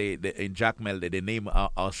they say that in Jacmel, the name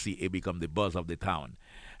RCA become the buzz of the town.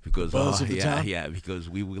 Because because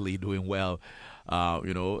we really doing well,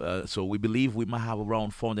 So we believe we might have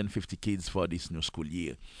around 450 kids for this new school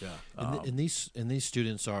year. Yeah. And these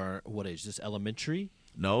students are what age? Just elementary?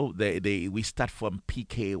 No, we start from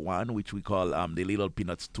PK1, which we call the Little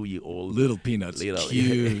Peanuts 2-year-old. Little Peanuts,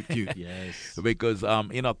 cute. Yes. Because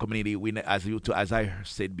in our community, as I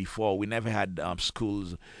said before, we never had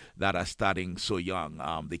schools that are starting so young.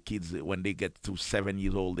 The kids, when they get to 7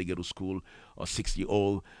 years old, they go to school, or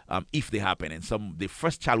 6-year-old, if they happen. And the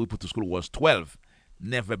first child we put to school was 12,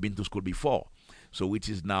 never been to school before. So which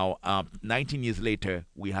is now 19 years later,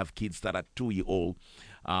 we have kids that are 2-year-old.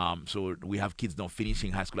 So we have kids now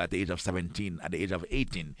finishing high school at the age of 17, at the age of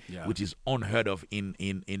 18, Yeah. which is unheard of in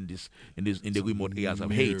the remote areas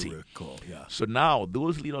of Haiti. Miracle, yeah. So now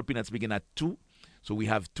those little peanuts begin at 2. So we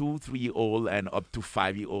have 2, 3-year-old and up to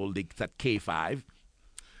 5-year-old. They at K5,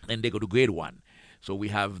 and they go to grade 1. So we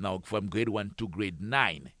have now from grade 1 to grade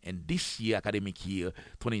 9. And this year, academic year,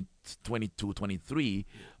 2022-23,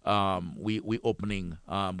 we opening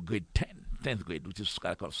grade 10th grade, which is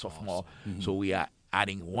kind of sophomore. Awesome. Mm-hmm. So we are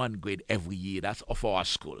adding 1 grade every year. That's for our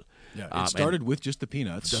school. Yeah, it started with just the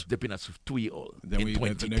peanuts. Just the peanuts of 2-year-old. Then in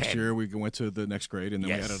the next year we went to the next grade, and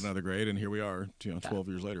then we Yes. added another grade, and here we are, 12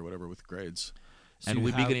 years later, whatever, with grades. So And you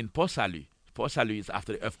we have- begin in Port Salut. Port Salut is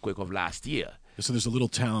after the earthquake of last year. So there's a little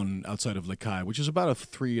town outside of Lekai, which is about a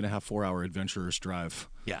 3.5-4 hour adventurous drive,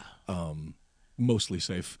 Yeah. mostly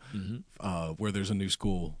safe, where there's a new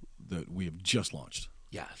school that we have just launched.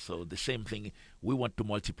 Yeah, so the same thing, we want to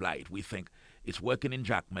multiply it. We think it's working in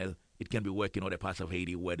Jacmel, it can be working in other parts of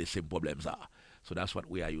Haiti where the same problems are. So that's what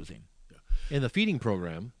we are using. And the feeding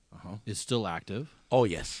program is still active. Oh,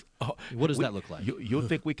 yes. Oh, What does that look like? You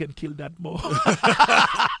think we can kill that more?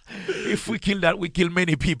 If we kill that, we kill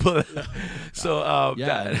many people. So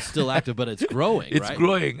And it's still active, but it's growing, it's right?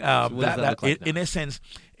 growing. So what does that look like in now? a sense,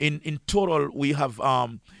 in total, we have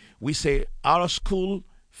we say our school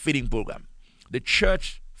feeding program, the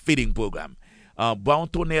church feeding program,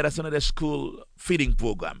 Bountonera, that's another school feeding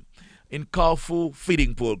program. In Carrefour,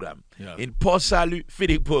 feeding program. Yeah. In Port Salut,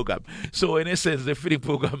 feeding program. So in essence, the feeding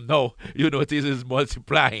program now, you notice, is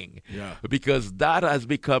multiplying. Yeah. Because that has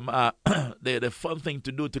become the fun thing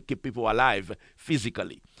to do to keep people alive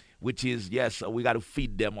physically. Which is, yes, we got to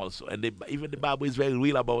feed them also. And even the Bible is very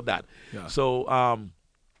real about that. Yeah. So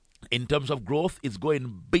in terms of growth, it's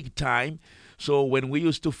going big time. So when we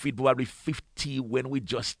used to feed probably 50 when we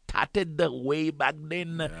just started the way back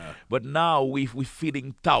then, but now we're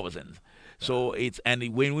feeding thousands. So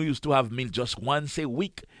and when we used to have meal just once a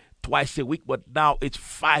week, twice a week, but now it's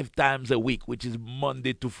 5 times a week, which is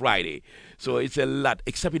Monday to Friday. So it's a lot.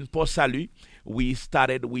 Except in Port Salut, we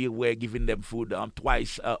were giving them food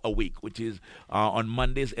twice a week, which is on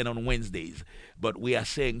Mondays and on Wednesdays. But we are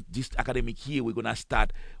saying this academic year, we're going to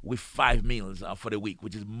start with 5 meals for the week,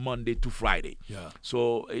 which is Monday to Friday. Yeah.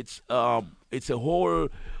 So it's a whole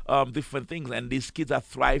different things. And these kids are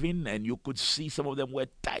thriving, and you could see some of them were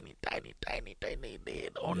tiny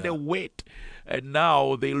on their weight. And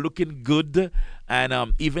now they're looking good.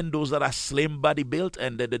 And even those that are slim body built,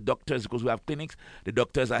 and the doctors, because we have clinics, the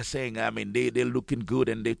doctors are saying, they're looking good,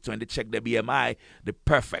 and when they check their BMI, they're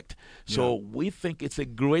perfect. So we think it's a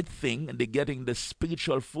great thing, and they're getting the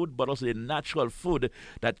spiritual food, but also the natural food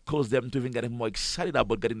that causes them to even get more excited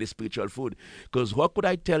about getting the spiritual food. Because what could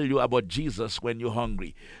I tell you about Jesus when you're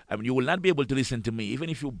hungry? You will not be able to listen to me, even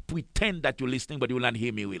if you pretend that you're listening, but you will not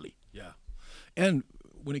hear me really. Yeah. And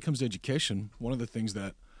when it comes to education, one of the things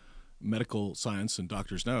that medical science and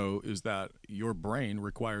doctors know is that your brain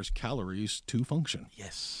requires calories to function.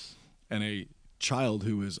 Yes. And a child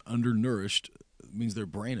who is undernourished means their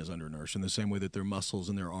brain is undernourished in the same way that their muscles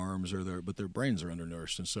and their arms but their brains are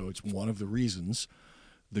undernourished. And so it's one of the reasons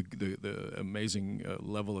the amazing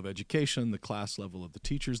level of education, the class level of the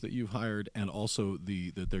teachers that you've hired, and also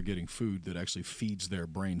that they're getting food that actually feeds their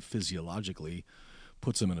brain physiologically,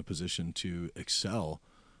 puts them in a position to excel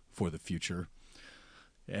for the future.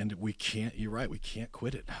 And we can't, you're right, we can't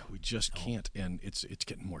quit it. We just can't. And it's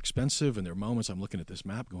getting more expensive. And there are moments I'm looking at this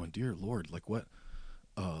map going, dear Lord, like what,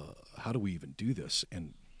 how do we even do this?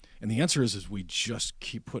 And the answer is we just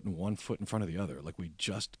keep putting one foot in front of the other. Like we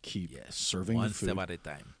just keep serving one the food step at a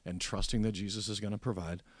time, and trusting that Jesus is going to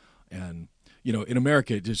provide. And, in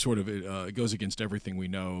America, it just sort of it goes against everything we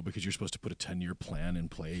know, because you're supposed to put a 10-year plan in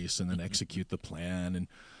place and then execute the plan. And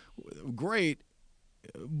great.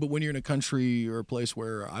 But when you're in a country or a place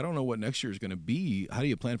where I don't know what next year is going to be, how do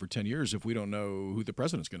you plan for 10 years if we don't know who the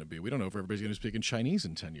president's going to be? We don't know if everybody's going to speak in Chinese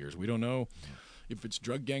in 10 years. We don't know if it's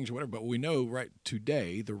drug gangs or whatever. But we know right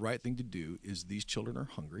today the right thing to do is these children are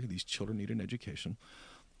hungry. These children need an education.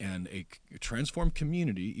 And a transformed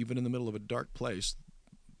community, even in the middle of a dark place,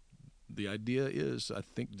 the idea is, I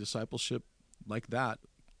think, discipleship like that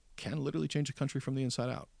can literally change a country from the inside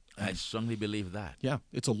out. I strongly believe that. Yeah,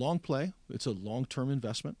 it's a long play. It's a long-term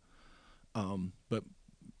investment. But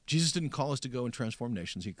Jesus didn't call us to go and transform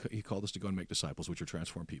nations. He called us to go and make disciples, which are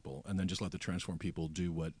transform people, and then just let the transformed people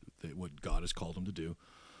do what God has called them to do.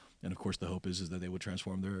 And, of course, the hope is that they would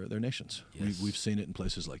transform their nations. Yes. We've seen it in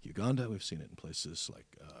places like Uganda. We've seen it in places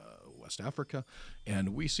like West Africa. And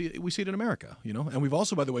we see it in America, And we've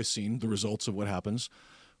also, by the way, seen the results of what happens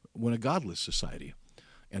when a godless society.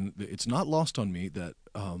 And it's not lost on me that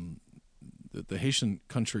the Haitian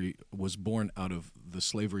country was born out of the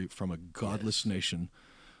slavery from a godless nation.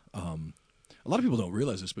 A lot of people don't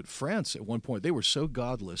realize this, but France at one point, they were so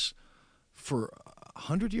godless for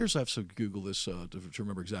 100 years. I have to Google this to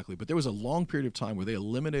remember exactly, but there was a long period of time where they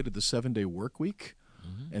eliminated the 7-day work week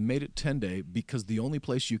and made it 10-day because the only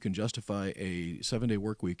place you can justify a 7-day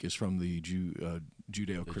work week is from the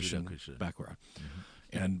Judeo-Christian background.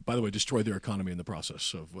 And, by the way, destroyed their economy in the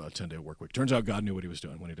process of 10-day work week. Turns out God knew what he was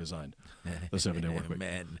doing when he designed the 7-day work week.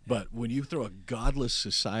 But when you throw a godless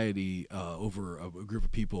society over a group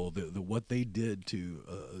of people, what they did to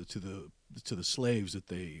the slaves that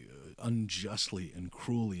they unjustly and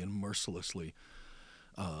cruelly and mercilessly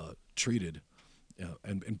treated,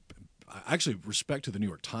 and I actually respect to the New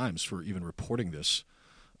York Times for even reporting this.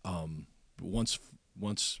 Once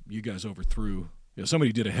you guys overthrew.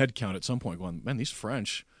 Somebody did a head count at some point going, man, these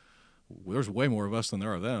French, there's way more of us than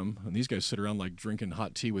there are them. And these guys sit around like drinking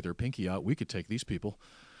hot tea with their pinky out. We could take these people.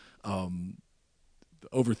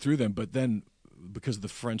 Overthrew them. But then because the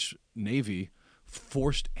French Navy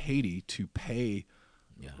forced Haiti to pay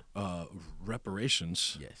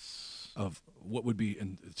reparations of what would be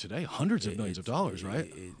today hundreds of millions of dollars,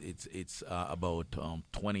 right? It's about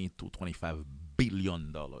 $20 to $25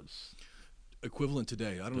 billion. Equivalent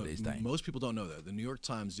today. I don't Today's know. time. Most people don't know that. The New York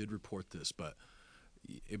Times did report this, but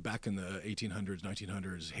back in the 1800s,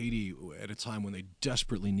 1900s, Haiti, at a time when they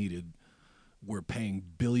desperately needed, were paying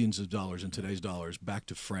billions of dollars in today's dollars back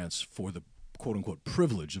to France for the quote-unquote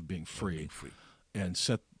privilege of being free. And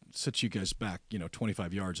set you guys back,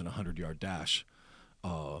 25 yards in a 100-yard dash.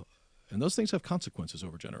 And those things have consequences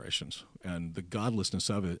over generations. And the godlessness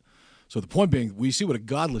of it. So the point being, we see what a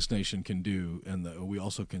godless nation can do, and we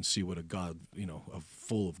also can see what a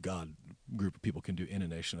full of God group of people can do in a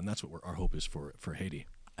nation, and that's what our hope is for Haiti.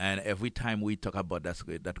 And every time we talk about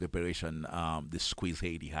that reparation, they squeeze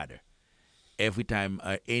Haiti harder. Every time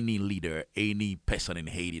any leader, any person in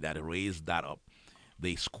Haiti that raised that up,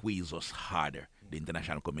 they squeeze us harder, the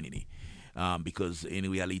international community. Because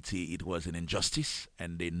in reality, it was an injustice,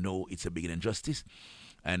 and they know it's a big injustice.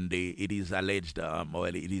 And it is alleged,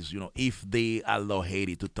 if they allow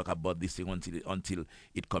Haiti to talk about this thing until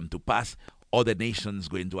it come to pass, other nations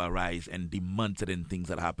going to arise and demand certain things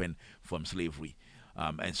that happen from slavery,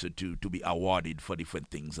 and so to be awarded for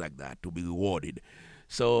different things like that, to be rewarded.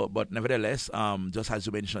 So, but nevertheless, just as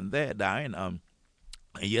you mentioned there, Darren,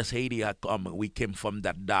 yes, Haiti, we came from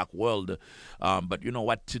that dark world, but you know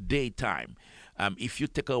what? Today time. If you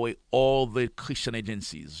take away all the Christian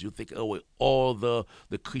agencies, you take away all the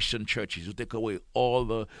Christian churches, you take away all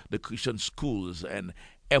the Christian schools and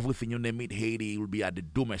everything, you name it, Haiti will be at the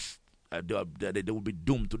doomest. They will be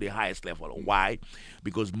doomed to the highest level. Why?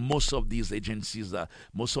 Because most of these agencies,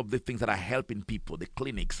 most of the things that are helping people, the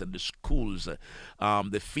clinics and the schools,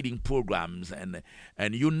 the feeding programs, and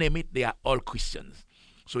you name it, they are all Christians.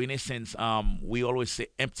 So in a sense, we always say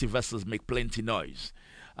empty vessels make plenty noise.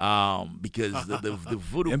 Because the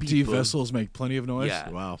voodoo empty people, vessels make plenty of noise. Yeah.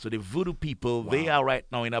 Wow. So the voodoo people, they are right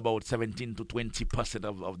now in about 17 to 20%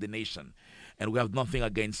 of the nation, and we have nothing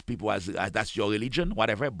against people as that's your religion,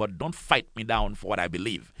 whatever. But don't fight me down for what I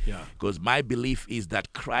believe. Yeah. Because my belief is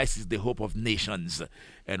that Christ is the hope of nations,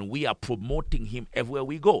 and we are promoting Him everywhere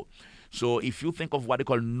we go. So if you think of what they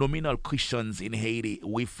call nominal Christians in Haiti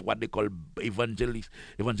with what they call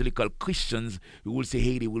evangelical Christians, you will say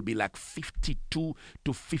Haiti will be like 52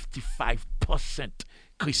 to 55%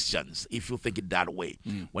 Christians, if you think it that way.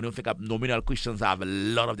 When you think of nominal Christians, I have a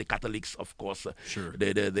lot of the Catholics, of course, sure,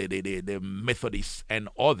 the Methodists and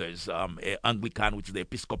others, Anglican, which is the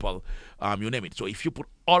Episcopal, you name it. So if you put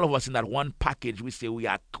all of us in that one package, we say we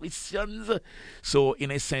are Christians. So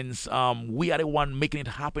in a sense, we are the one making it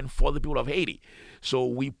happen for the people of Haiti. So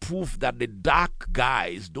we prove that the dark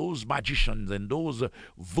guys, those magicians and those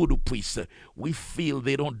voodoo priests, we feel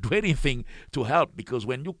they don't do anything to help, because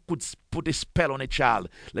when you could put a spell on a child,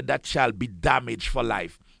 let that child be damaged for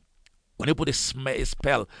life. When you put a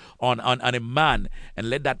spell on a man and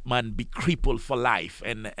let that man be crippled for life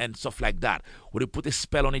and stuff like that. When you put a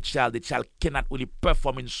spell on a child, the child cannot really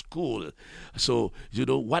perform in school. So,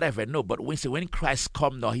 whatever. No, but when Christ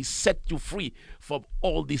comes now, He set you free from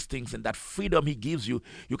all these things, and that freedom He gives you,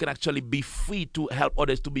 you can actually be free to help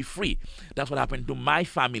others to be free. That's what happened to my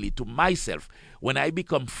family, to myself. When I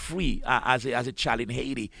become free as a child in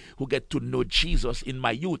Haiti who get to know Jesus in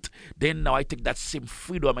my youth, then now I take that same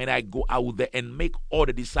freedom and I go out there and make all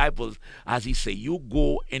the disciples, as He say, you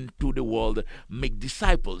go into the world, make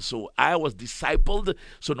disciples. So I was discipled,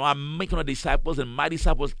 so now I'm making the disciples, and my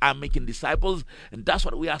disciples are making disciples, and that's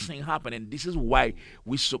what we are seeing happen. And this is why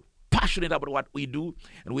we so passionate about what we do,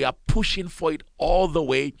 and we are pushing for it all the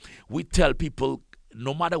way. We tell people,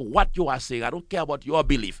 no matter what you are saying, I don't care about your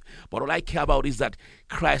belief, but all I care about is that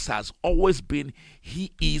Christ has always been,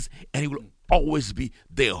 he is, and he will always be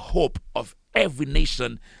the hope of every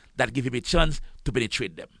nation that give him a chance to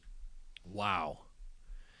penetrate them. Wow.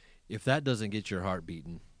 If that doesn't get your heart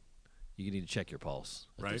beating, you need to check your pulse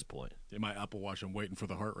at Right. this point. In my Apple Watch, I'm waiting for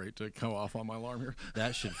the heart rate to come off on my alarm here.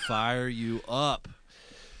 That should fire you up.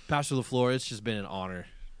 Pastor Lafleur, it's just been an honor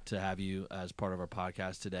to have you as part of our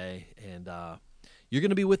podcast today. And you're going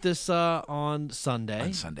to be with us on Sunday.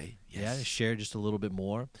 On Sunday, yes. Yeah, to share just a little bit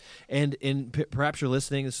more. And perhaps you're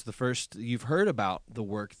listening. This is the first you've heard about the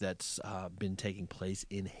work that's been taking place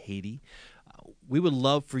in Haiti. We would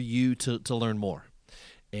love for you to learn more.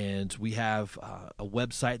 And we have a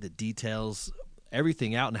website that details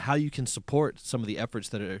everything out and how you can support some of the efforts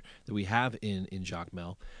that we have in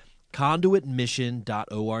Jacmel.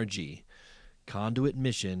 Conduitmission.org.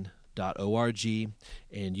 Conduitmission.org,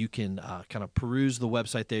 and you can kind of peruse the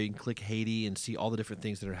website there. You can click Haiti and see all the different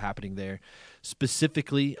things that are happening there,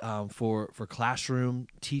 specifically for classroom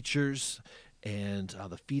teachers and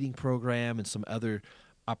the feeding program and some other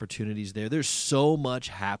opportunities there. There's so much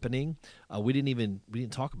happening. We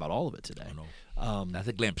didn't talk about all of it today. Oh, no. That's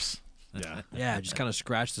a glimpse. Yeah, just kind of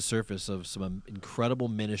scratch the surface of some incredible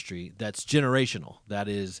ministry that's generational, that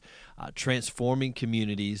is transforming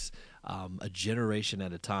communities a generation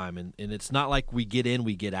at a time. And it's not like we get in,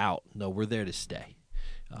 we get out. No, we're there to stay.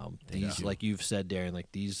 Like you've said, Darren,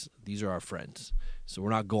 like these are our friends. So we're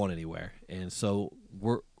not going anywhere. And so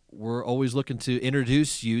we're always looking to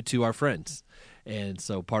introduce you to our friends. And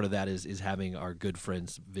so part of that is having our good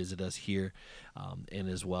friends visit us here, and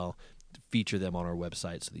as well feature them on our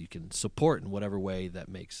website so that you can support in whatever way that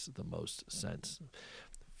makes the most sense.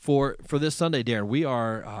 For this Sunday, Darren,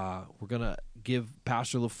 we're gonna give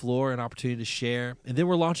Pastor Lafleur an opportunity to share, and then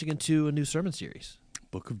we're launching into a new sermon series,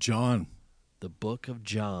 Book of John. the Book of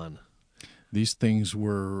John. These things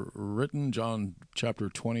were written, John chapter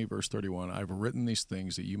 20, verse 31. I've written these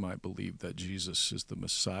things that you might believe that Jesus is the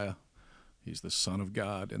Messiah. He's the Son of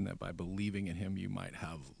God, and that by believing in him you might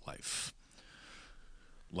have life.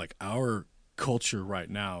 Like our culture right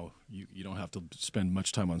now, you don't have to spend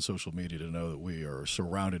much time on social media to know that we are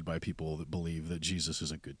surrounded by people that believe that Jesus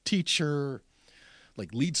is a good teacher.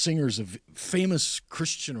 Like lead singers of famous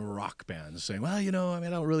Christian rock bands saying, well,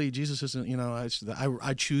 Jesus isn't,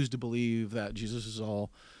 I choose to believe that Jesus is all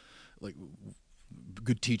like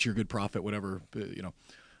good teacher, good prophet, whatever,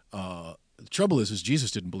 The trouble is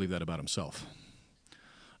Jesus didn't believe that about himself.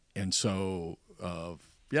 And so,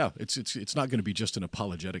 it's not going to be just an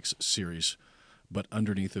apologetics series, but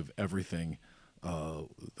underneath of everything,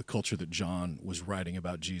 the culture that John was writing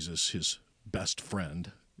about Jesus, his best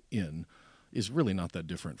friend is really not that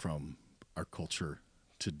different from our culture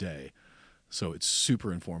today. So it's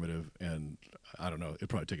super informative, and I don't know, it'd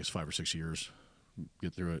probably take us 5 or 6 years to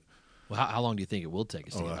get through it. Well, how long do you think it will take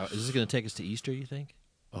us? Is this going to take us to Easter, you think?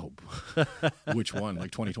 Oh, which one?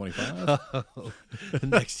 Like 2025?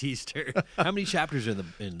 Next Easter. How many chapters are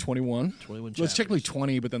in 21. 21 Well, it's technically chapters.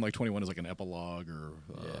 20, but then like 21 is like an epilogue or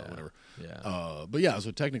whatever. Yeah. But yeah,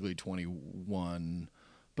 so technically 21.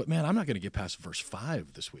 But man, I'm not going to get past verse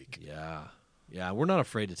 5 this week. Yeah. Yeah, we're not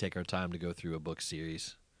afraid to take our time to go through a book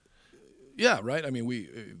series. Yeah, right? I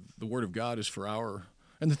mean, the Word of God is for our...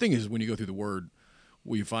 And the thing is, when you go through the Word,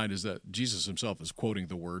 what you find is that Jesus himself is quoting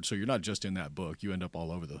the Word, so you're not just in that book. You end up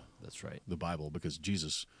all over That's right. the Bible, because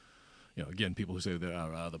Jesus... again, people who say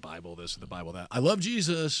that the Bible this, the Bible that. I love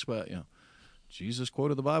Jesus, but, Jesus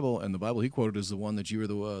quoted the Bible, and the Bible he quoted is the one that you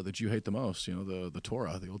hate the most. The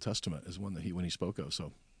Torah, the Old Testament, is one that when he spoke of.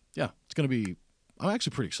 So, yeah, it's going to be... I'm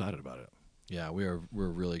actually pretty excited about it. Yeah, we're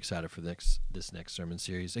really excited for this next sermon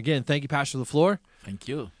series. Again, thank you, Pastor Lafleur. Thank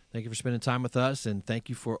you. Thank you for spending time with us, and thank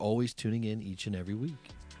you for always tuning in each and every week.